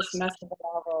 relentless mess of a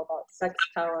novel about sex,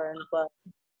 power, and blood.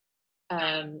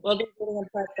 We'll be reading a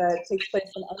part that takes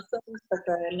place in Iceland, but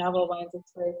the novel winds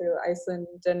its way through Iceland,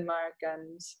 Denmark,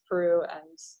 and Peru,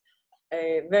 and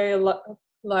a very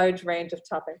large range of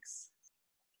topics.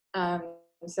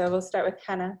 So we'll start with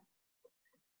Hannah.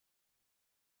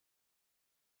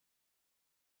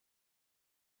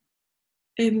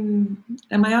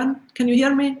 Am I on? Can you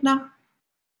hear me now?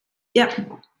 Yeah.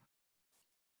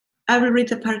 I will read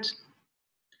the part.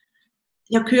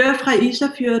 Jeg kører fra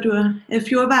Ísafjörður af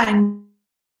fjordvejen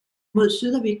mod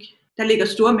Sydavik. Der ligger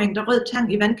store mængder rød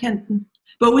tang i vandkanten.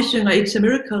 Bowie synger It's a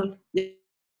Miracle.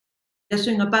 Jeg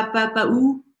synger Ba Ba Ba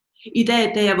I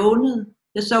dag, da jeg vågnede,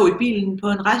 jeg sov i bilen på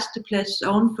en resteplads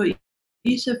oven for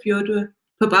Ísafjörður,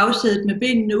 på bagsædet med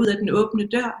benene ud af den åbne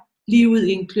dør, lige ud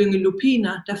i en klynge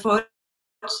lupiner, der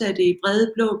fortsatte i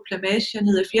brede blå plamager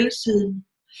ned ad fjeldsiden.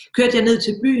 Kørte jeg ned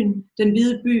til byen, den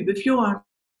hvide by ved fjorden,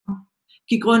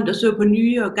 gik rundt og så på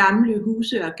nye og gamle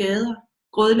huse og gader,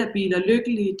 grødlabil og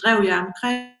lykkelig drev jeg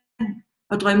omkring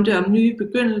og drømte om nye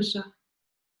begyndelser.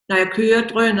 Når jeg kører,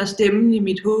 drøner stemmen i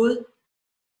mit hoved,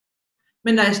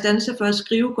 men når jeg standser for at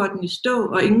skrive, går den i stå,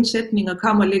 og ingen sætninger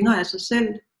kommer længere af sig selv.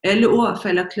 Alle ord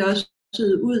falder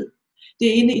klodset ud.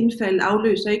 Det ene indfald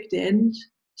afløser ikke det andet.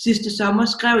 Sidste sommer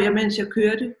skrev jeg, mens jeg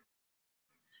kørte.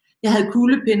 Jeg havde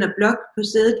kuglepen og blok på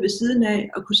sædet ved siden af,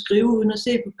 og kunne skrive uden at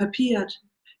se på papiret.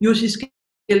 Jussi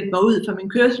skældte mig ud for min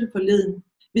kørsel forleden.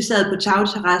 Vi sad på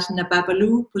tagterrassen af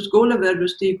Babalu på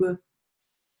Skólavörðustígur.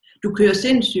 Du kører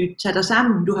sindssygt, tag dig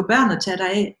sammen, du har børn at tage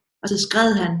dig af. Og så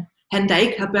skred han der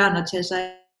ikke har børn at tage sig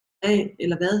af,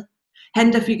 eller hvad?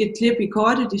 Han der fik et klip i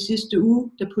kortet de sidste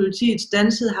uge, da politiet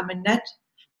standsede ham en nat.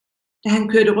 Da han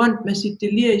kørte rundt med sit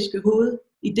deliriske hoved,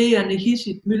 idéerne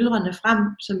hissigt myldrende frem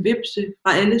som vipse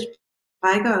fra alle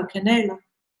sprækker og kanaler.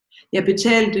 Jeg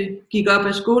betalte, gik op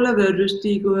ad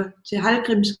Skólavörðustígur til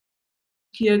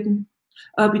Hallgrímskirken,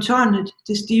 op i tårnet,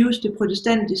 det stiveste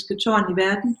protestantiske tårn i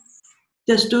verden.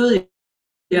 Der stod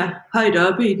jeg højt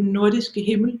oppe i den nordiske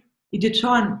himmel, i det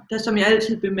tårn, der som jeg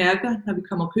altid bemærker, når vi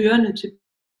kommer kørende til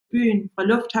byen fra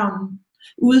lufthavnen,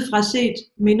 udefra set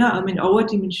minder om en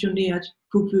overdimensioneret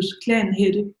Ku Klux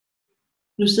Klan-hætte.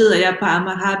 Nu sidder jeg på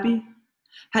Amahabi,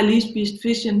 har lige spist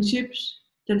fish and chips,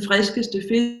 den friskeste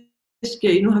fisk,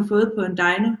 jeg endnu har fået på en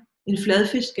diner, en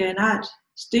fladfisk af en art,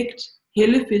 stegt,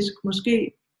 hellefisk måske,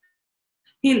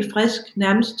 helt frisk,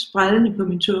 nærmest sprællende på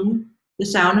min tunge. Jeg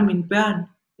savner mine børn,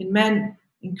 en mand,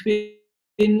 en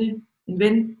kvinde, en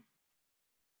ven.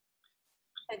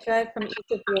 I drive from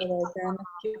Ísafjörður down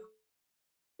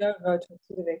the road to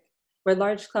Sydavik, where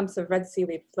large clumps of red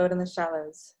seaweed float in the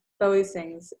shallows. Bowie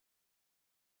sings,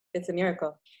 It's a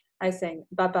Miracle. I sing,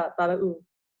 Baba Baba Oo.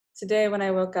 Today when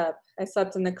I woke up, I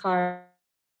slept in the car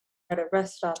at a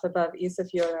rest stop above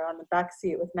Ísafjörður on the back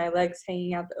seat with my legs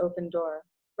hanging out the open door,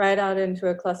 right out into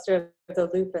a cluster of the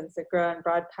lupins that grow in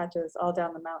broad patches all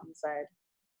down the mountainside.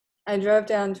 I drove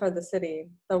down toward the city,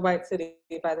 the white city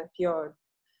by the fjord,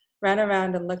 ran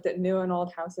around and looked at new and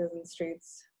old houses and streets.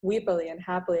 Weepily and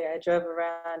happily I drove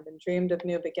around and dreamed of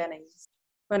new beginnings.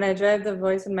 When I drive, the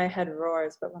voice in my head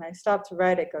roars, but when I stop to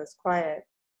write, it goes quiet,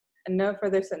 and no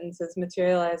further sentences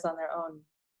materialize on their own.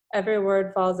 Every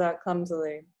word falls out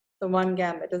clumsily. The one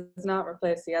gambit does not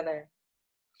replace the other.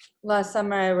 Last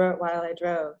summer I wrote while I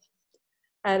drove.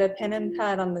 I had a pen and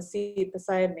pad on the seat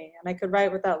beside me, and I could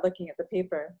write without looking at the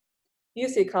paper.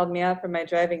 Yusi called me out for my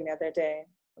driving the other day.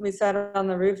 We sat on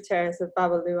the roof terrace of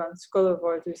Babalu on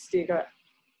Skolavordstiga.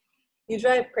 You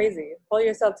drive crazy. Pull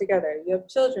yourself together. You have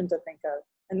children to think of.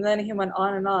 And then he went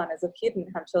on as if he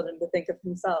didn't have children to think of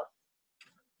himself.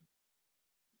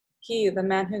 He, the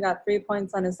man who got 3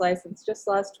 points on his license just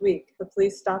last week, the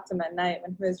police stopped him at night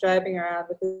when he was driving around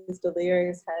with his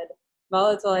delirious head,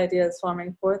 volatile ideas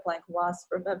swarming forth like wasps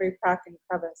from every crack and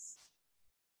crevice.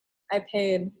 I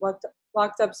paid, walked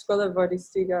up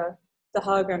Skolavordstiga to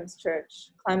Hallgrim's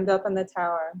church, climbed up on the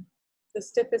tower, the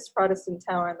stiffest Protestant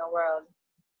tower in the world,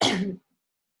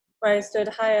 where I stood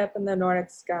high up in the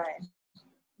Nordic sky.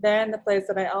 There in the place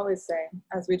that I always say,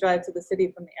 as we drive to the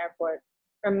city from the airport,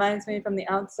 reminds me from the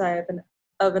outside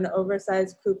of an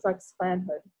oversized Ku Klux Klan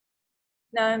hood.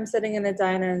 Now I'm sitting in a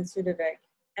diner in Sudavik,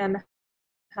 and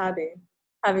happy,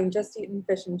 having just eaten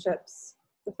fish and chips,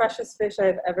 the freshest fish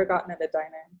I've ever gotten at a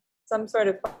diner. Some sort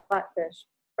of flatfish,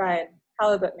 fried,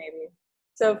 halibut maybe,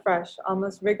 so fresh,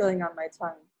 almost wriggling on my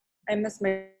tongue. I miss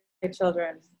my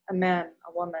children, a man,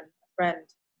 a woman, a friend.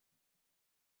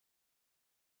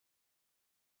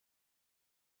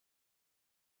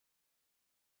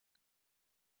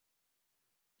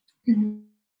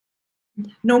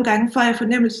 Nogle gange får jeg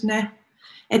fornemmelsen af,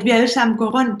 at vi alle sammen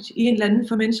går rundt i en eller anden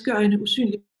for menneskeøjne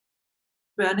usynlig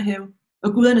børnehave,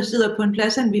 og guderne sidder på en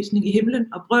pladsanvisning i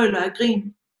himlen og brøler af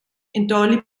grin. En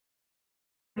dårlig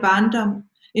barndom,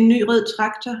 en ny rød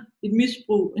traktor, et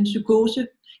misbrug, en psykose,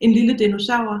 en lille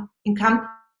dinosaur, en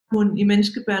kamphund i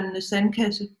menneskebørnenes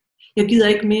sandkasse. Jeg gider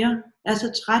ikke mere, er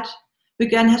så træt, vil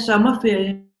gerne have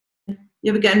sommerferie.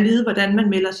 Jeg vil gerne vide, hvordan man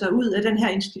melder sig ud af den her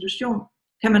institution.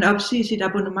 Kan man opsige sit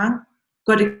abonnement?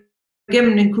 Går det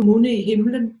gennem en kommune i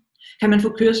himlen? Kan man få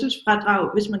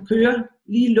kørselsfradrag, hvis man kører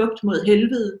lige lugt mod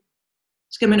helvede?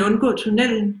 Skal man undgå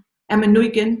tunnelen? Er man nu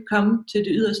igen kommet til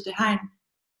det yderste hegn?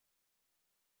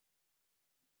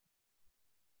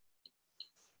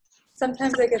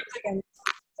 Sometimes I get convinced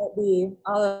that we,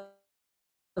 all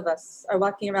of us, are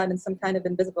walking around in some kind of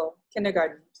invisible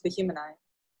kindergarten to the human eye,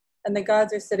 and the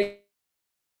gods are sitting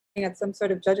at some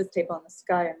sort of judge's table in the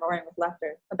sky and roaring with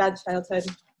laughter. A bad childhood,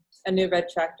 a new red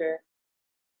tractor,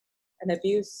 an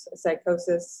abuse, a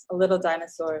psychosis, a little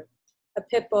dinosaur, a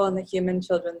pit bull in the human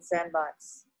children's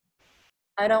sandbox.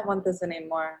 I don't want this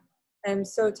anymore. I am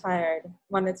so tired. I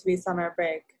want it to be summer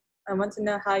break. I want to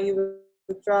know how you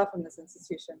withdraw from this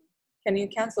institution. Can you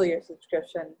cancel your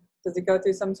subscription? Does it go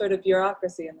through some sort of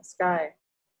bureaucracy in the sky?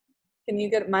 Can you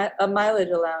get a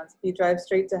mileage allowance if you drive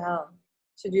straight to hell?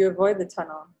 Should you avoid the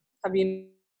tunnel? Have you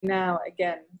now,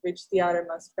 again, reached the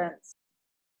outermost fence?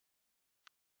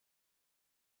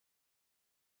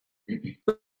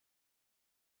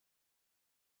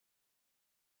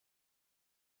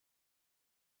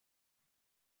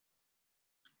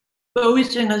 Bowie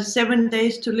synger 7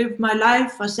 days to live my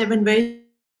life og 7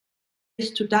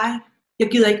 ways to die. Jeg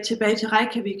gider ikke tilbage til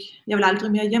Reykjavik. Jeg vil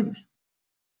aldrig mere hjem.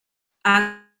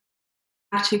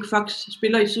 Arctic Fox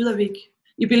spiller i Sydavik.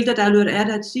 I Bildadalur er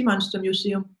der et Sea Monster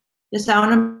Museum. Jeg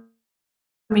savner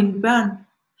mine børn.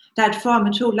 Der er et får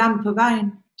med 2 lam på vejen.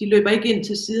 De løber ikke ind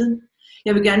til siden.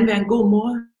 Jeg vil gerne være en god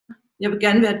mor. Jeg vil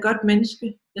gerne være et godt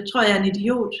menneske. Jeg tror, jeg er en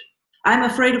idiot. I'm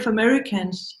afraid of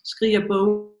Americans, skriger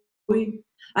Bowie.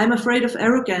 I'm afraid of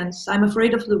arrogance. I'm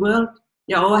afraid of the world.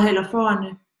 Jeg overhaler fårene.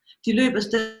 De løber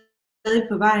stadig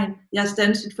på vejen. Jeg har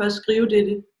standset for at skrive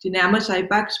dette. De nærmer sig i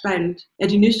bagspejlet. Er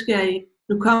de nysgerrige?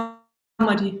 Nu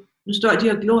kommer de. Nu står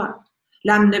de og glor.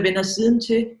 Lammene vender siden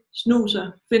til,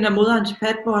 snuser, finder moderens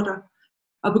padborder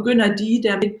og begynder at dige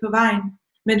der midt på vejen,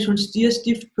 mens hun stirrer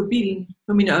stift på bilen,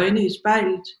 på mine øjne i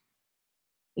spejlet.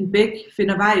 En bæk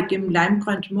finder vej gennem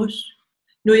limegrønt mos.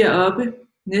 Nu er jeg oppe.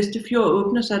 Næste fjord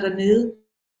åbner sig dernede.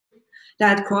 Der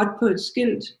er et kort på et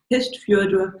skilt.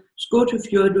 Hestfjordur,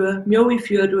 Skotufjordur,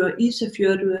 Mjóifjordur,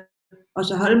 Ísafjordur og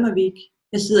så Holmavik.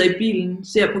 Jeg sidder i bilen,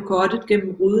 ser på kortet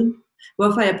gennem ruden.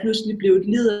 Hvorfor er jeg pludselig blevet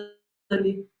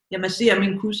liderlig? Jeg masserer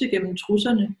min kusse gennem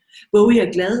trusserne. Bowie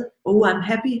er glad. Oh, I'm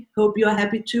happy. Hope you're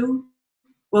happy too.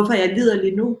 Hvorfor er jeg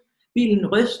liderlig nu?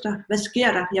 Bilen ryster. Hvad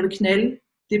sker der? Jeg vil knalde.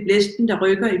 Det er blæsten, der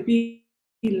rykker i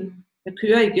bilen. Jeg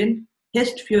kører igen.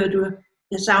 Hestfjordur.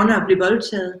 Jeg savner at blive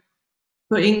voldtaget.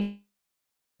 På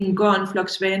ingen går en flok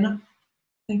svaner.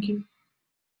 Thank you.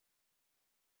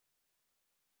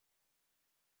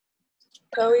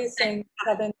 Bowie sings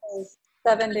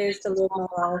 7 days to live my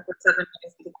life with 7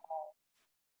 ways to die.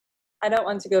 I don't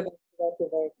want to go back to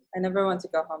Reykjavik. I never want to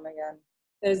go home again.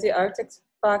 There's the Arctic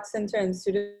Fox Center in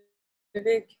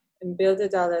Sudavik. In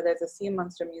Bildadala, there's a Sea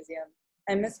Monster Museum.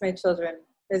 I miss my children.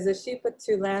 There's a sheep with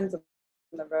 2 lambs on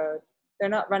the road. They're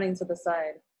not running to the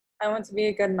side. I want to be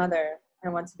a good mother. I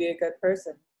want to be a good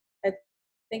person. I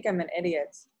think I'm an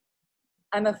idiot.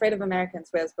 I'm afraid of Americans,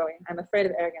 wails Bowie. I'm afraid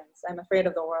of arrogance. I'm afraid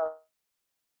of the world.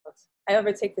 I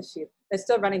overtake the sheep. They're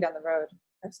still running down the road.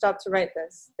 I've stopped to write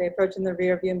this. They approach in the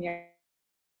rear view mirror.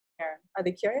 Are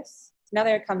they curious? Now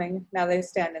they are coming. Now they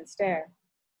stand and stare.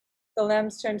 The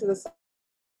lambs turn to the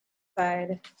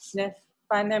side, sniff,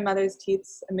 find their mother's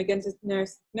teats, and begin to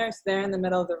nurse there in the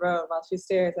middle of the road while she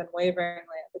stares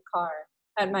unwaveringly at the car,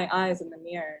 at my eyes in the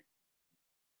mirror.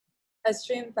 A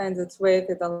stream finds its way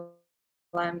through the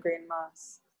lime green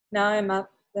moss. Now I'm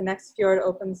up. The next fjord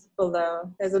opens below.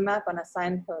 There's a map on a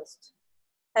signpost.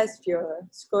 Hestfjorda,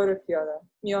 Skorefjorda,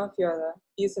 Mjolfjorda,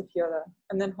 Isafjorda,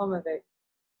 and then Homavik.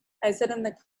 I sit in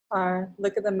the car,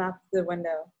 look at the map through the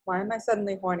window. Why am I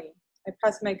suddenly horny? I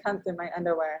press my cunt through my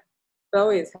underwear.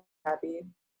 Bowie is happy.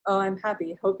 Oh, I'm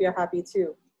happy. Hope you're happy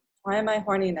too. Why am I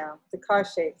horny now? The car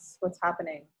shakes. What's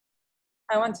happening?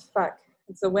 I want to fuck.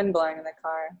 It's the wind blowing in the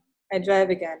car. I drive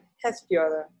again.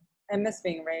 Hestfjorda. I miss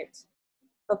being raped.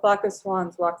 A flock of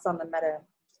swans walks on the meadow.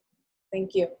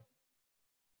 Thank you.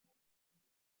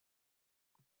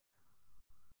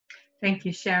 Thank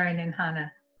you, Sharon and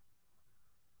Hannah.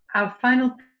 Our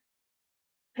final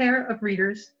pair of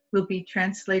readers will be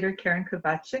translator Karen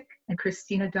Kowalczyk and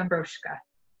Krystyna Dąbrowska.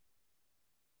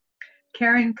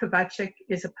 Karen Kowalczyk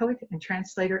is a poet and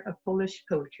translator of Polish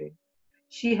poetry.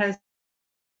 She has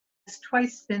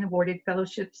twice been awarded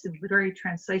fellowships in literary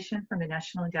translation from the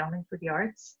National Endowment for the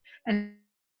Arts and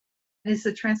is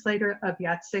the translator of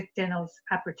Jacek Denel's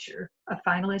Aperture, a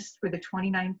finalist for the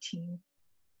 2019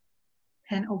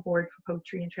 PEN Award for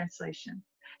Poetry and Translation.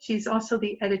 She's also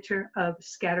the editor of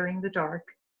Scattering the Dark,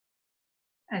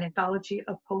 an anthology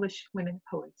of Polish women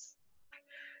poets.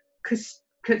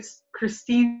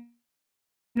 Krystyna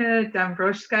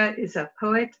Dąbrowska is a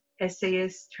poet,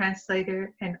 essayist,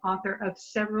 translator, and author of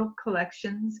several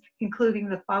collections, including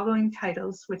the following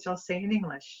titles, which I'll say in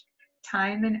English: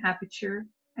 Time and Aperture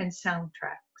and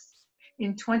Soundtracks.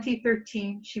 In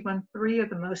 2013, she won 3 of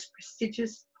the most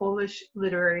prestigious Polish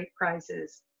literary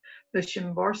prizes: the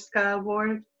Szymborska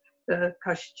Award, the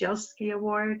Kościelski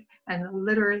Award, and the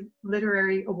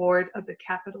Literary Award of the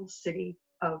capital city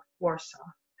of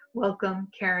Warsaw. Welcome,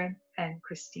 Karen and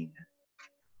Krystyna.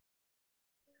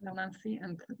 Hello, Nancy,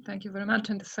 and thank you very much,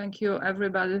 and thank you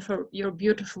everybody for your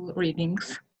beautiful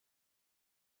readings.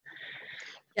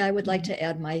 Yeah, I would like to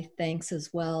add my thanks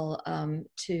as well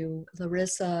to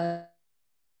Larissa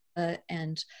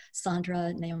and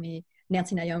Sandra, Nancy,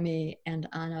 Naomi, and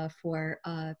Anna for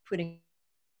putting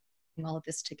all of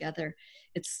this together.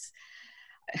 It's,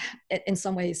 in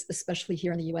some ways, especially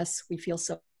here in the US, we feel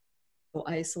so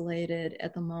isolated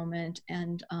at the moment,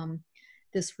 and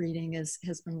this reading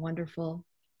has been wonderful.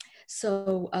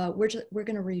 So we're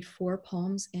going to read 4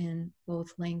 poems in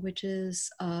both languages.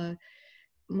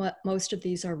 Most of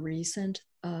these are recent.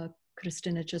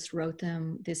 Krystyna just wrote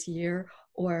them this year,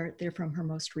 or they're from her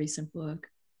most recent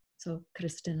book. So,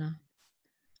 Krystyna.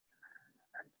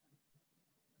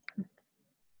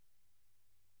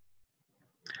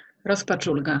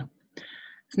 Rozpaczulga.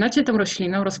 Znacie tę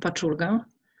roślinę, rozpaczulgę?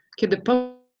 Kiedy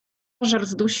pożar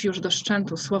zdusi już do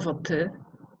szczętu słowo ty,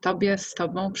 tobie, z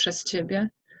tobą, przez ciebie,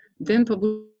 dym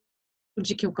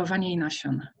pobudzi kiełkowanie jej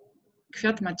nasion.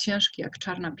 Kwiat ma ciężki jak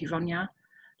czarna piwonia,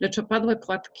 lecz opadłe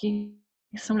płatki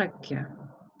są lekkie.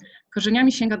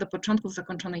 Korzeniami sięga do początków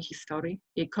zakończonej historii,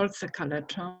 jej kolce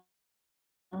kaleczą,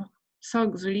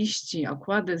 sok z liści,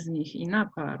 okłady z nich i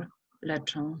napar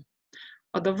leczą.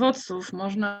 Od owoców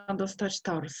można dostać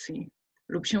torsji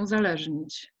lub się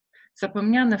uzależnić.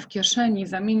 Zapomniane w kieszeni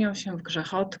zamienią się w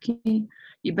grzechotki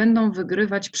i będą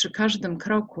wygrywać przy każdym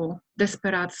kroku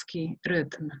desperacki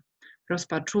rytm.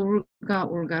 Rozpaczulga,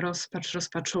 ulga, rozpacz,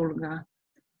 rozpaczulga.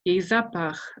 Jej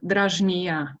zapach drażni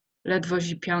ja, ledwo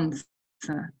zipiące.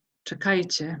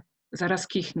 Czekajcie, zaraz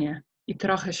kichnie i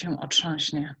trochę się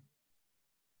otrząśnie.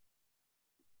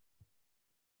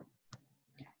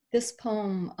 This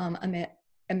poem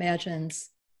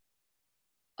imagines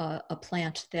a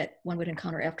plant that one would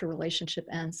encounter after a relationship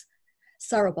ends.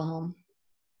 Sorrowbalm.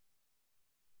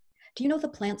 Do you know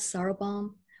the plant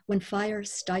sorrowbalm? When fire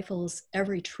stifles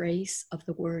every trace of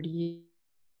the word you,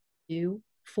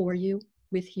 for you,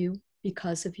 with you,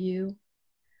 because of you.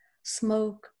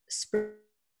 Smoke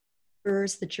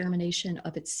spurs the germination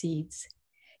of its seeds.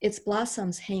 Its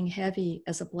blossoms hang heavy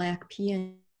as a black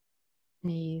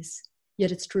peony's,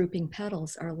 yet its drooping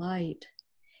petals are light.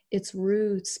 Its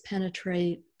roots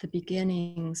penetrate the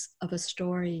beginnings of a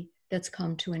story that's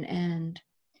come to an end.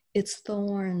 Its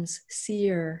thorns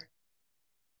sear,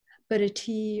 but a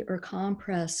tea or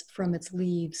compress from its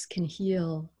leaves can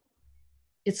heal.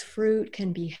 Its fruit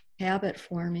can be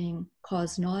habit-forming,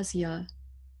 cause nausea.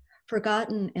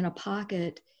 Forgotten in a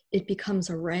pocket, it becomes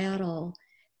a rattle,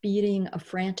 beating a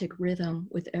frantic rhythm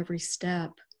with every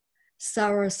step.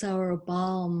 Sour, sour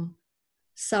balm,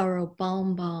 sour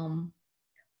balm balm.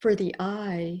 For the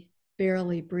eye,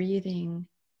 barely breathing,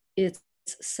 its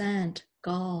scent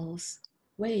galls.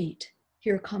 Wait,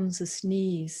 here comes a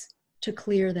sneeze to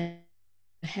clear the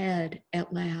head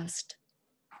at last.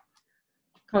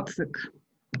 Kocyk.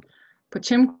 Po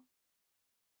ciemku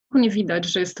nie widać,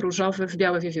 że jest różowy w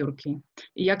białe wiewiórki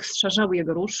i jak zszarzały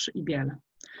jego róż i biel.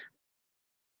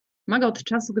 Maga od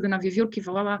czasu, gdy na wiewiórki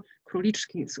wołała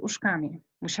króliczki z uszkami.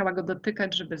 Musiała go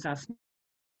dotykać, żeby zasnąć.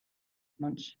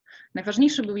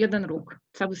 Najważniejszy był jeden róg,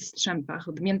 cały w strzępach,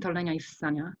 od miętolenia i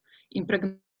ssania,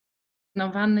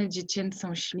 impregnowany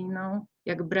dziecięcą śliną,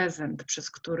 jak prezent,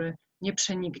 przez który nie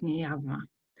przeniknie jawa.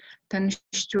 Ten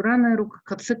ściurany róg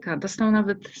kocyka dostał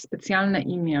nawet specjalne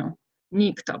imię.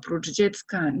 Nikt oprócz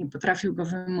dziecka nie potrafił go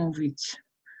wymówić.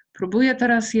 Próbuję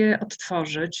teraz je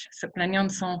odtworzyć,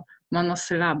 sepleniącą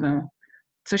monosylabę.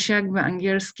 Coś jakby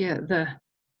angielskie the.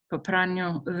 Po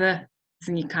praniu the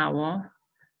znikało.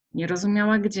 Nie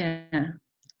rozumiała gdzie.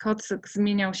 Kocyk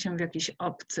zmieniał się w jakiś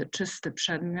obcy, czysty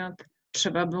przedmiot.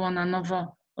 Trzeba było na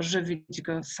nowo ożywić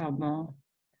go sobą.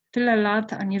 Tyle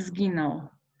lat, a nie zginął.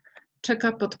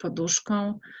 Czeka pod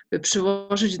poduszką, by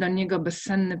przyłożyć do niego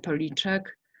bezsenny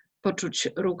policzek, poczuć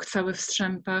róg cały w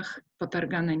strzępach,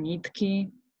 potargane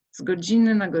nitki. Z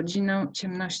godziny na godzinę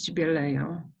ciemności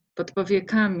bieleją. Pod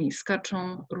powiekami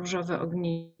skaczą różowe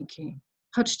ogniki.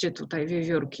 Chodźcie tutaj,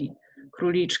 wiewiórki,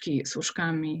 króliczki z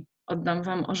uszkami. Oddam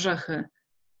wam orzechy,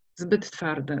 zbyt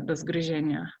twarde do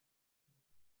zgryzienia.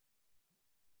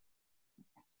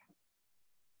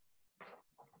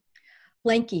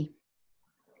 Blanky.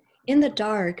 In the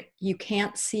dark, you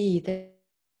can't see the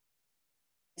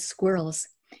squirrels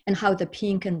and how the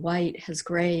pink and white has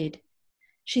grayed.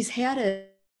 She's had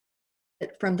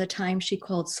it from the time she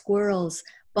called squirrels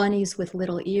bunnies with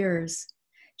little ears.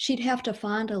 She'd have to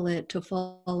fondle it to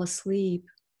fall asleep.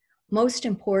 Most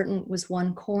important was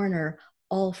one corner,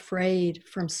 all frayed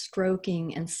from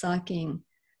stroking and sucking,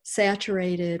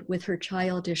 saturated with her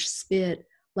childish spit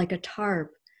like a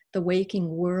tarp the waking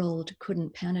world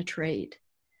couldn't penetrate.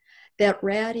 That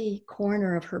ratty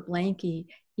corner of her blankie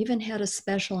even had a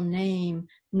special name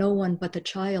no one but the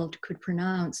child could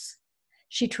pronounce.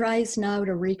 She tries now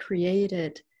to recreate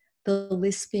it, the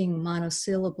lisping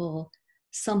monosyllable,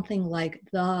 something like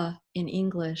the in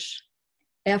English.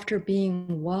 After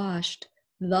being washed,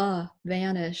 the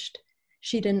vanished.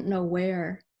 She didn't know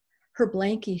where. Her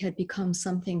blankie had become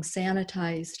something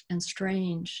sanitized and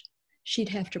strange. She'd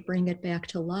have to bring it back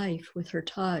to life with her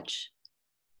touch.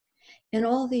 In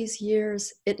all these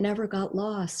years, it never got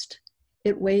lost.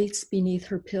 It waits beneath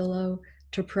her pillow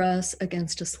to press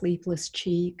against a sleepless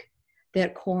cheek,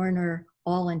 that corner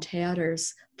all in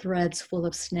tatters, threads full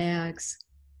of snags.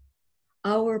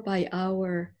 Hour by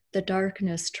hour, the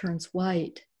darkness turns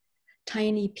white,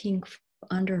 tiny pink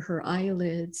under her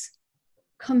eyelids.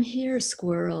 Come here,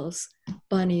 squirrels,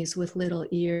 bunnies with little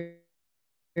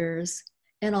ears,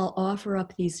 and I'll offer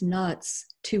up these nuts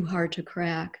too hard to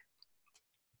crack.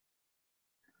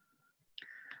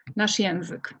 Nasz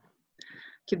język.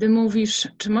 Kiedy mówisz,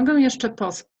 czy mogę jeszcze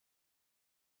pospać,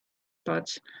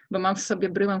 bo mam w sobie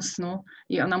bryłę snu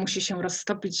i ona musi się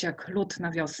roztopić jak lód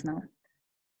na wiosnę.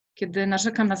 Kiedy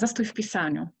narzekam na zastój w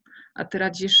pisaniu, a ty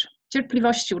radzisz,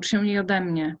 cierpliwości, ucz się jej ode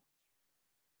mnie.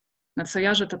 Na co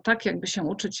ja, że to tak, jakby się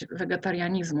uczyć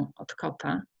wegetarianizmu od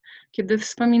kota. Kiedy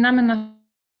wspominamy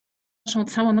naszą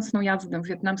całonocną jazdę w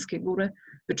wietnamskie góry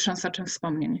wytrząsaczem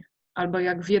wspomnień, albo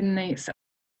jak w jednej z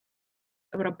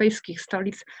europejskich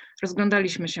stolic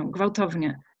rozglądaliśmy się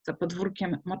gwałtownie za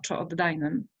podwórkiem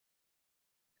moczooddajnym.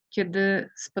 Kiedy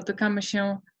spotykamy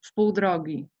się w pół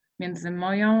drogi między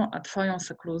moją a twoją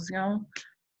sekluzją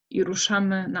i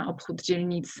ruszamy na obchód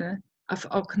dzielnicy, a w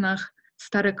oknach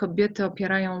stare kobiety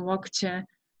opierają łokcie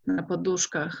na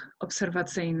poduszkach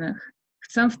obserwacyjnych.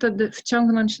 Chcę wtedy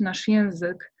wciągnąć nasz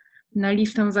język na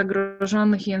listę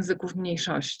zagrożonych języków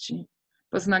mniejszości.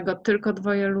 Pozna go tylko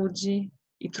dwoje ludzi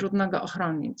i trudno go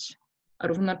ochronić, a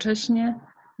równocześnie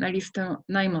na listę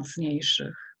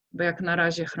najmocniejszych, bo jak na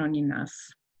razie chroni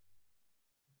nas.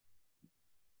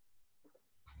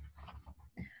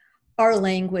 Our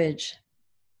language.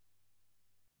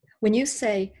 When you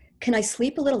say, can I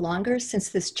sleep a little longer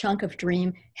since this chunk of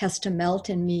dream has to melt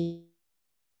in me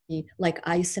like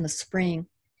ice in the spring?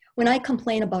 When I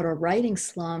complain about a writing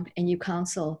slump and you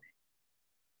counsel,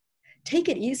 take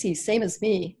it easy, same as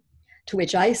me, to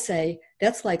which I say,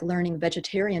 that's like learning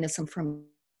vegetarianism from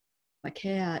a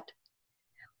cat.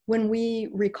 When we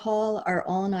recall our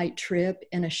all-night trip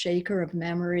in a shaker of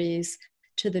memories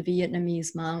to the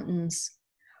Vietnamese mountains,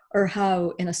 or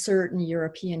how in a certain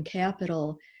European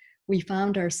capital, we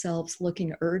found ourselves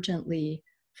looking urgently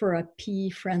for a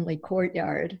pea-friendly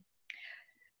courtyard.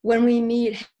 When we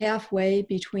meet halfway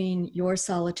between your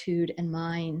solitude and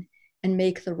mine and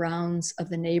make the rounds of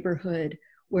the neighborhood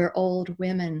where old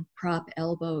women prop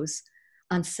elbows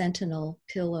on sentinel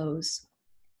pillows,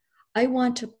 I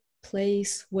want to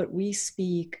place what we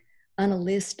speak on a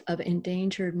list of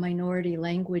endangered minority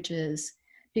languages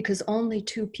because only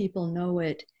 2 people know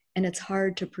it and it's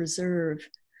hard to preserve,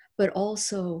 but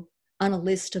also on a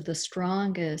list of the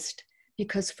strongest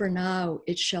because for now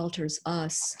it shelters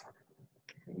us.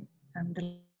 And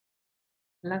the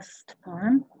last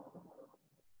poem.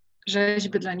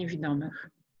 Rzeźby dla niewidomych.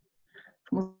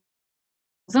 W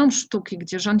Muzeum Sztuki,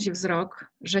 gdzie rządzi wzrok,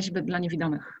 rzeźby dla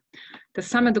niewidomych. Te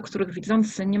same, do których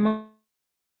widzący nie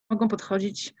mogą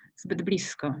podchodzić zbyt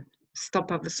blisko.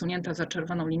 Stopa wysunięta za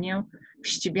czerwoną linię,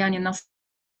 wścibianie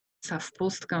nosa w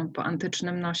pustkę po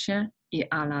antycznym nosie i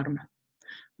alarm.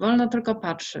 Wolno tylko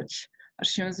patrzeć, aż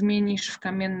się zmienisz w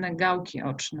kamienne gałki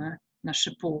oczne na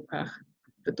szypułkach,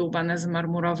 wydłubane z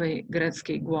marmurowej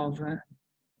greckiej głowy.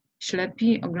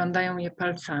 Ślepi oglądają je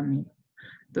palcami.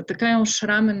 Dotykają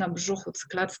szramy na brzuchu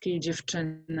cyklackiej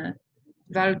dziewczyny,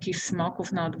 walki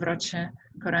smoków na odwrocie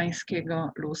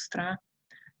koreańskiego lustra,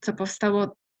 co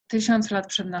powstało 1000 lat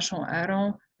przed naszą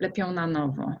erą, lepią na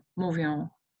nowo. Mówią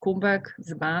kubek,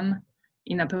 dzban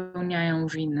i napełniają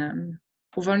winem.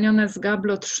 Uwolnione z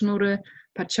gablot sznury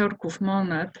paciorków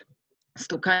monet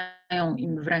stukają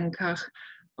im w rękach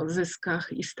o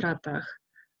zyskach i stratach,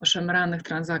 o szemranych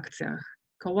transakcjach.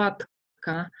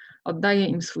 Kołatka oddaje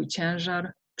im swój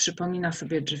ciężar, przypomina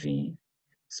sobie drzwi.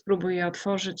 Spróbuj je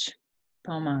otworzyć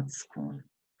po omacku.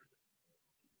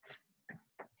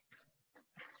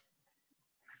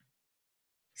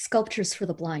 Sculptures for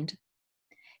the blind.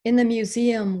 In the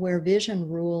museum where vision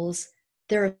rules,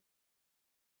 there are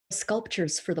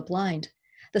sculptures for the blind,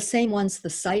 the same ones the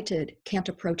sighted can't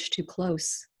approach too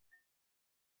close.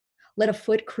 Let a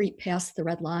foot creep past the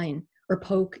red line or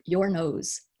poke your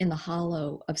nose in the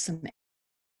hollow of some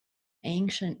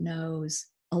ancient nose,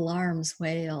 alarms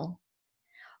wail.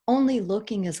 Only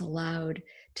looking is allowed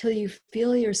till you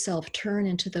feel yourself turn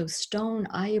into those stone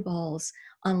eyeballs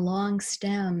on long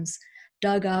stems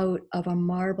dug out of a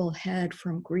marble head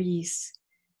from Greece.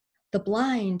 The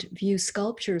blind view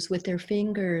sculptures with their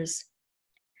fingers.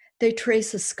 They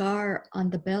trace a scar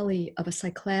on the belly of a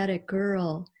Cycladic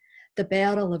girl, the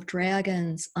battle of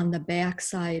dragons on the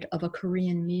backside of a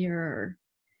Korean mirror.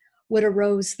 What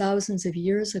arose thousands of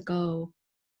years ago,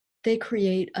 they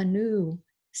create anew,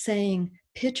 saying,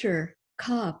 pitcher,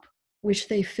 cup, which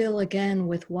they fill again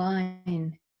with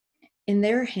wine. In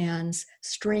their hands,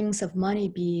 strings of money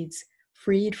beads,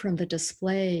 freed from the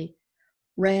display,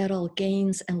 rattle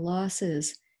gains and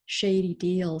losses, shady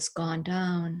deals gone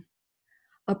down.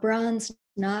 A bronze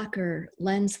knocker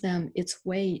lends them its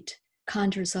weight,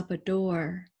 conjures up a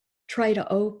door. Try to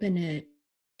open it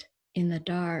in the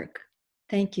dark.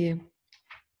 Thank you.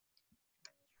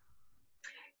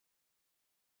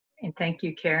 And thank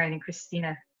you, Karen and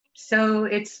Christina. So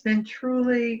it's been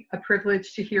truly a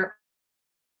privilege to hear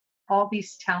all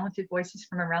these talented voices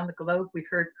from around the globe. We've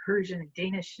heard Persian and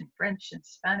Danish and French and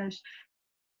Spanish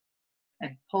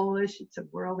and Polish. It's a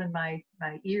world in my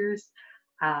ears.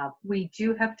 We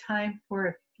do have time for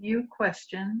a few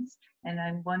questions, and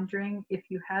I'm wondering if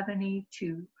you have any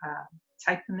to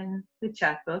type them in the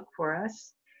chat book for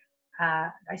us.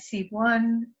 I see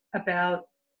one about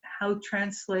how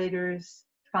translators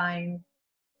find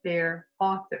their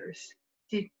authors.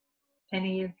 Did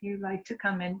any of you like to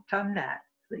comment on that,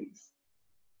 please?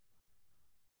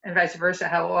 And vice versa,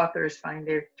 how authors find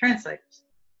their translators.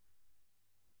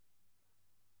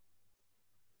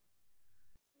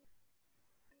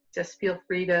 Just feel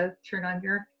free to turn on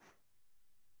your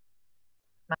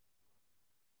mic.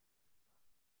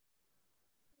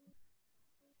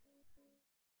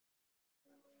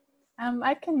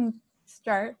 I can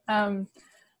start.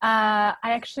 I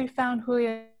actually found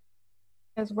Julia's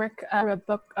work through a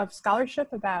book of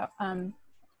scholarship about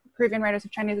Peruvian writers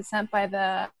of Chinese descent by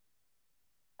the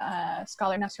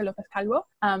scholar Ignacio López Calvo.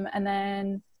 And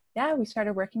then, yeah, we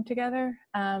started working together.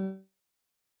 And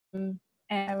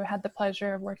I had the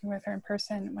pleasure of working with her in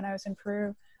person when I was in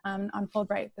Peru on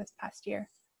Fulbright this past year.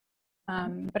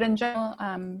 But in general,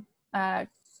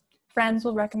 friends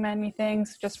will recommend me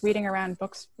things, just reading around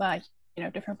books, you know,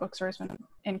 different bookstores when I'm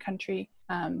in country.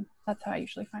 That's how I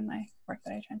usually find my work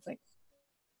that I translate.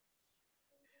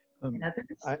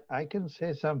 I can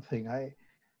say something.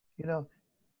 You know,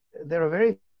 there are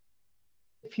very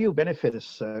few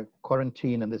benefits,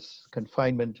 quarantine and this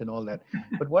confinement and all that.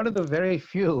 But one of the very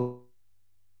few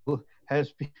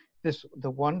has been the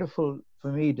wonderful,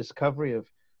 for me, discovery of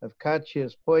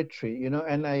Katia's poetry, you know,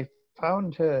 and I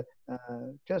found her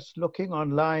just looking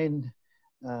online.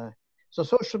 So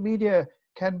social media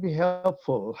can be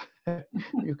helpful.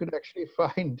 You can actually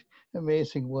find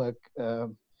amazing work.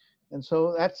 And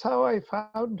so that's how I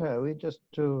found her. We just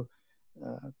to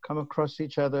come across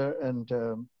each other and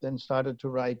then started to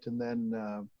write, and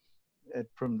then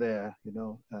from there, you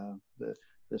know,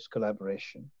 this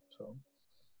collaboration. So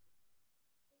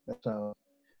that's how,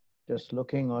 just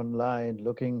looking online,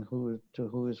 looking who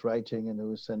is writing and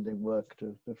who is sending work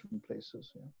to different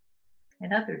places. Yeah.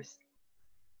 And others.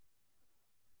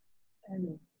 I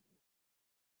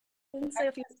was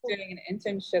doing an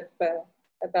internship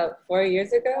about 4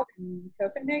 years ago in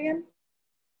Copenhagen,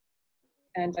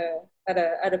 and at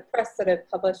a press that had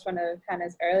published one of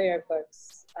Hannah's earlier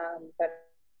books. But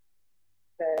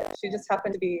she just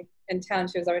happened to be in town.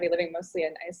 She was already living mostly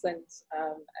in Iceland,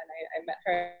 and I met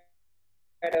her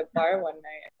at a bar one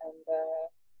night.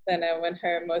 And then when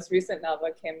her most recent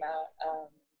novel came out,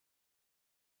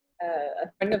 a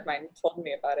friend of mine told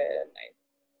me about it,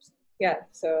 and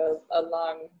so a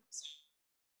long,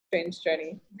 strange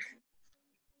journey.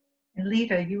 And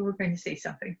Lita, you were going to say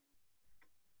something.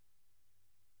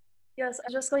 Yes,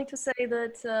 I'm just going to say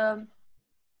that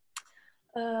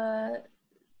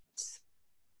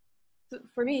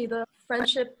for me, the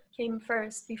friendship came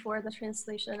first before the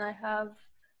translation. I have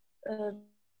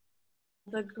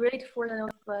the great fortune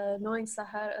of knowing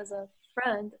Sahar as a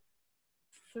friend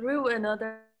through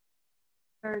another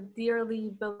dearly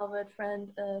beloved friend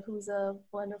who's a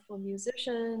wonderful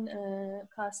musician,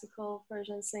 classical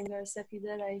Persian singer,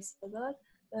 Sepide Sadat.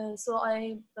 So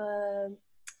I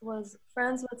was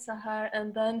friends with Sahar,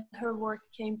 and then her work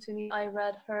came to me. I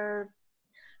read her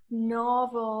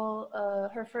novel,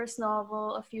 her first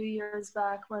novel, a few years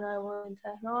back when I was in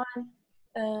Tehran,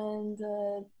 and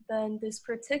then this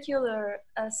particular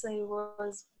essay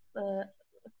was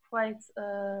quite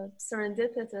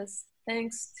serendipitous.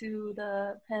 Thanks to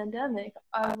the pandemic,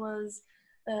 I was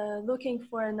looking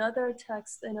for another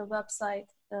text in a website,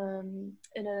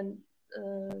 in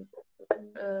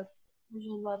a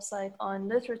Persian website on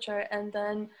literature, and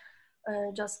then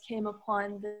just came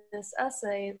upon this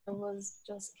essay and was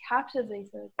just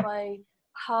captivated by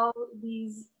how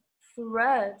these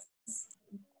threads,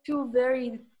 two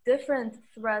very different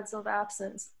threads of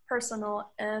absence,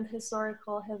 personal and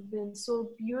historical, have been so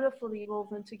beautifully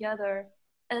woven together,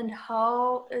 and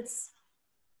how it's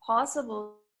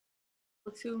possible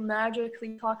to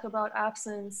magically talk about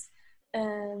absence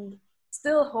and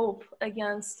still hope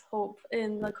against hope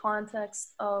in the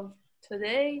context of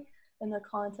today, in the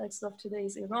context of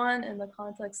today's Iran, in the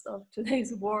context of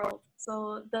today's world.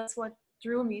 So that's what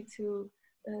drew me to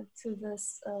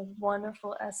this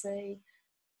wonderful essay,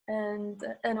 and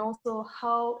also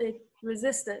how it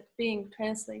resisted being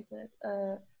translated,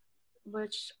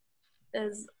 which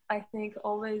is, I think,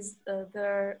 always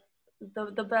the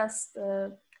best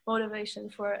motivation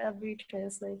for every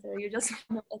translator. You just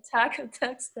want to attack a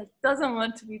text that doesn't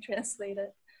want to be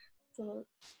translated. So,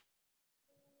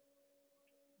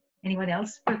 anyone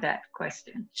else for that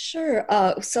question? Sure.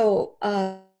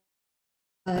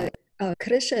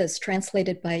 Krisha is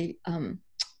translated by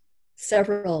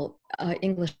several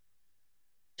English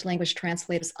language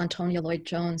translators. Antonia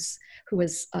Lloyd-Jones, who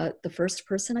was the first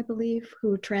person, I believe,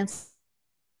 who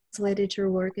translated your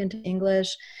work into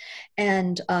English,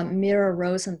 and Mira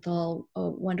Rosenthal, a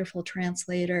wonderful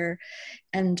translator,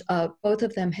 and both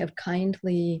of them have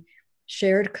kindly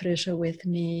shared Krisha with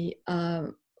me.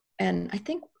 And I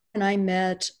think when I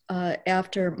met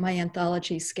after my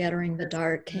anthology Scattering the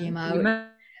Dark came out,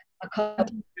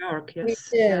 New York,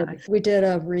 yes. We did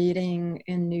a reading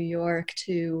in New York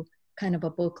to kind of a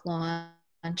book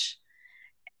launch,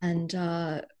 and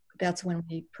that's when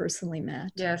we personally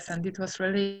met. Yes, and it was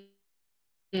really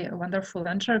a wonderful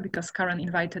venture because Karen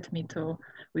invited me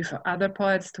with other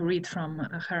poets to read from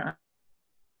her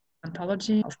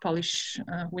anthology of Polish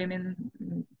women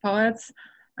poets,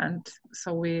 and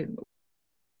so we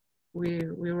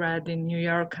read in New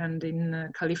York and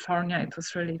in California. It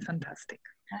was really fantastic.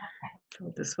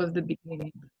 So this was the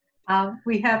beginning.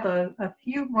 We have a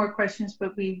few more questions,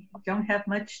 but we don't have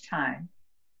much time.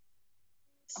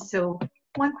 So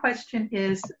one question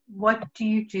is, what do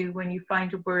you do when you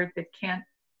find a word that can't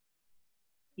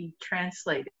be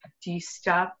translated? Do you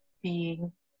stop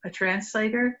being a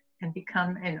translator and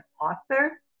become an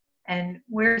author? And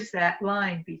where's that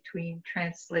line between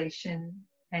translation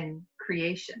and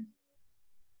creation?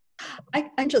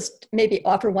 I just maybe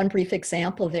offer one brief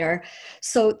example there.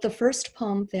 So the first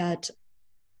poem that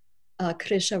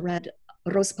Krisha read,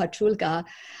 Rozpachulga,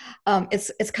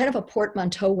 it's kind of a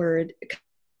portmanteau word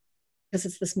because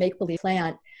it's this make-believe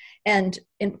plant. And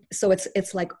so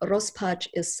it's like rozpacz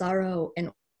is sorrow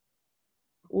and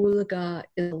ulga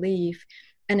is leaf.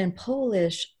 And in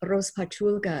Polish,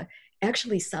 rozpachulga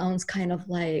actually sounds kind of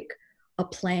like a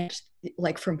plant,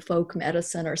 like from folk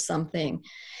medicine or something.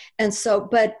 And so,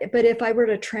 but if I were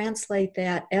to translate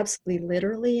that absolutely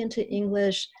literally into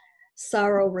English,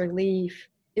 sorrow relief,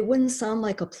 it wouldn't sound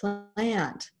like a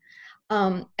plant.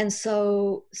 And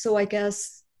so I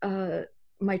guess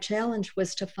my challenge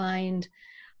was to find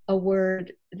a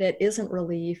word that isn't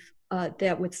relief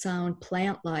that would sound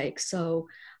plant-like. So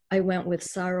I went with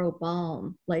sorrow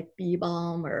balm, like bee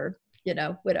balm or,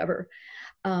 whatever.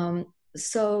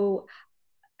 So,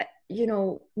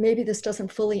 maybe this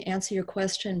doesn't fully answer your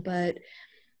question, but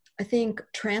I think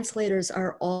translators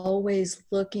are always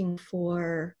looking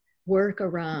for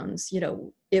workarounds.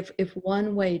 If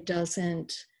one way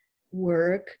doesn't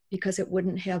work because it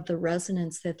wouldn't have the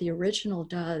resonance that the original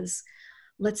does,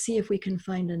 let's see if we can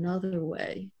find another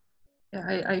way.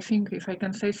 Yeah, I think if I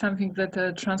can say something,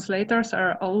 that translators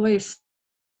are always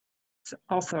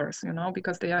authors,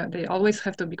 because they always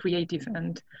have to be creative,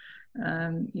 and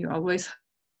you always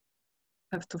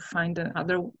have to find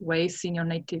other ways in your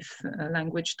native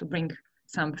language to bring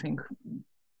something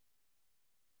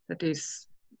that is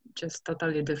just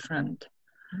totally different.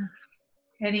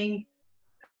 Any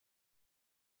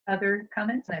other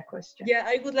comments on that question? Yeah,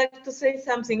 I would like to say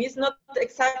something. It's not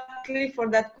exactly for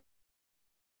that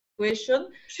question,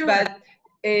 sure. But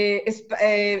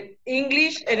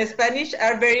English and Spanish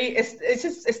are it's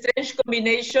a strange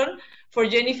combination for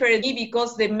Jennifer and me,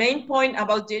 because the main point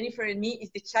about Jennifer and me is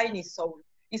the Chinese soul.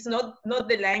 It's not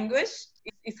the language,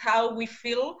 it's how we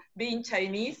feel being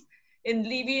Chinese and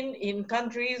living in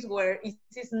countries where it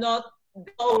is not the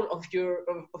soul of your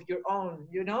own,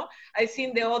 I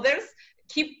think the others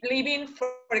keep living, for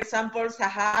example,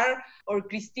 Sahar or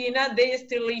Christina, they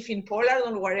still live in Poland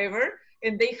or wherever,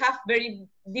 and they have very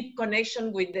deep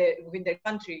connection with the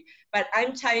country. But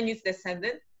I'm Chinese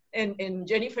descendant, and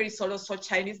Jennifer is also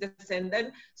Chinese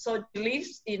descendant, so she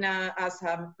lives as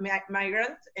a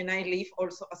migrant, and I live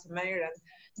also as a migrant.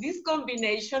 This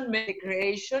combination made the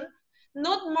creation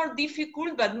not more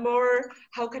difficult, but more,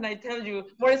 how can I tell you,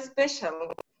 more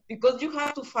special, because you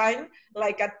have to find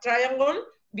like a triangle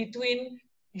between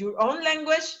your own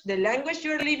language, the language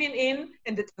you're living in,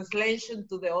 and the translation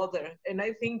to the other. And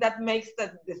I think that makes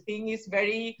that the thing is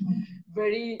very,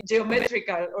 very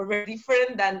geometrical, or very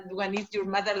different than when it's your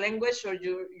mother language or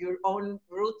your own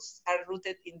roots are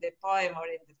rooted in the poem or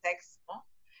in the text. No?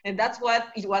 And that's what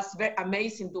it was very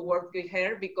amazing to work with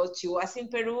her, because she was in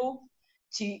Peru.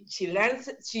 She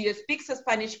speaks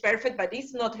Spanish perfect, but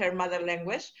it's not her mother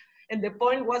language. And the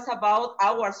point was about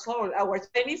our soul, our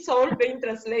Chinese soul being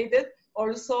translated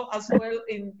also as well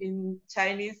in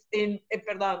Chinese, in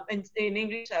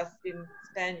English as in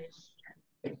Spanish.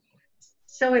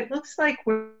 So it looks like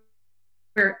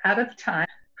we're out of time.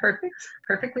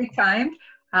 Perfectly timed.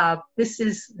 This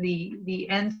is the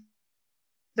end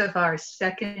of our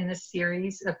second in a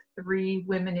series of 3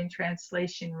 Women in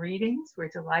Translation readings. We're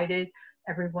delighted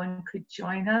everyone could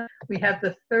join us. We have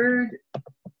the third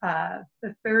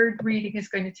reading is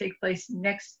going to take place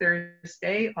next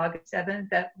Thursday, August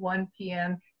 7th at 1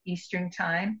 p.m. Eastern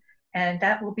Time, and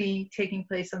that will be taking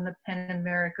place on the PEN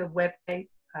America website.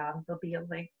 There'll be a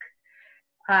link.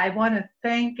 I want to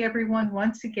thank everyone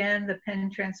once again, the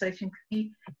PEN Translation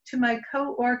Committee, to my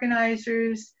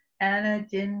co-organizers, Anna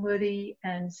Dinwoody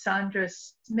and Sandra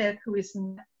Smith, who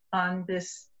isn't on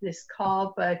this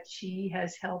call, but she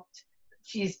has helped.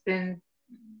 She's been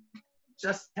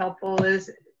just helpful as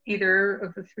either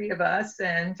of the 3 of us,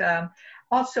 and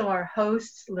also our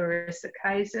hosts, Larissa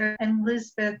Kaiser and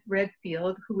Lisbeth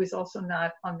Redfield, who is also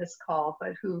not on this call,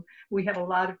 but who we have a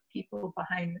lot of people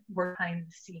behind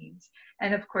the scenes.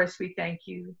 And of course, we thank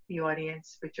you, the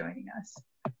audience, for joining us.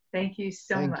 Thank you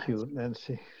so much. Thank you,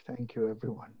 Nancy. Thank you,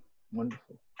 everyone.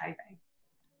 Wonderful. Bye-bye.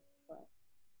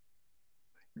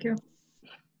 Thank you.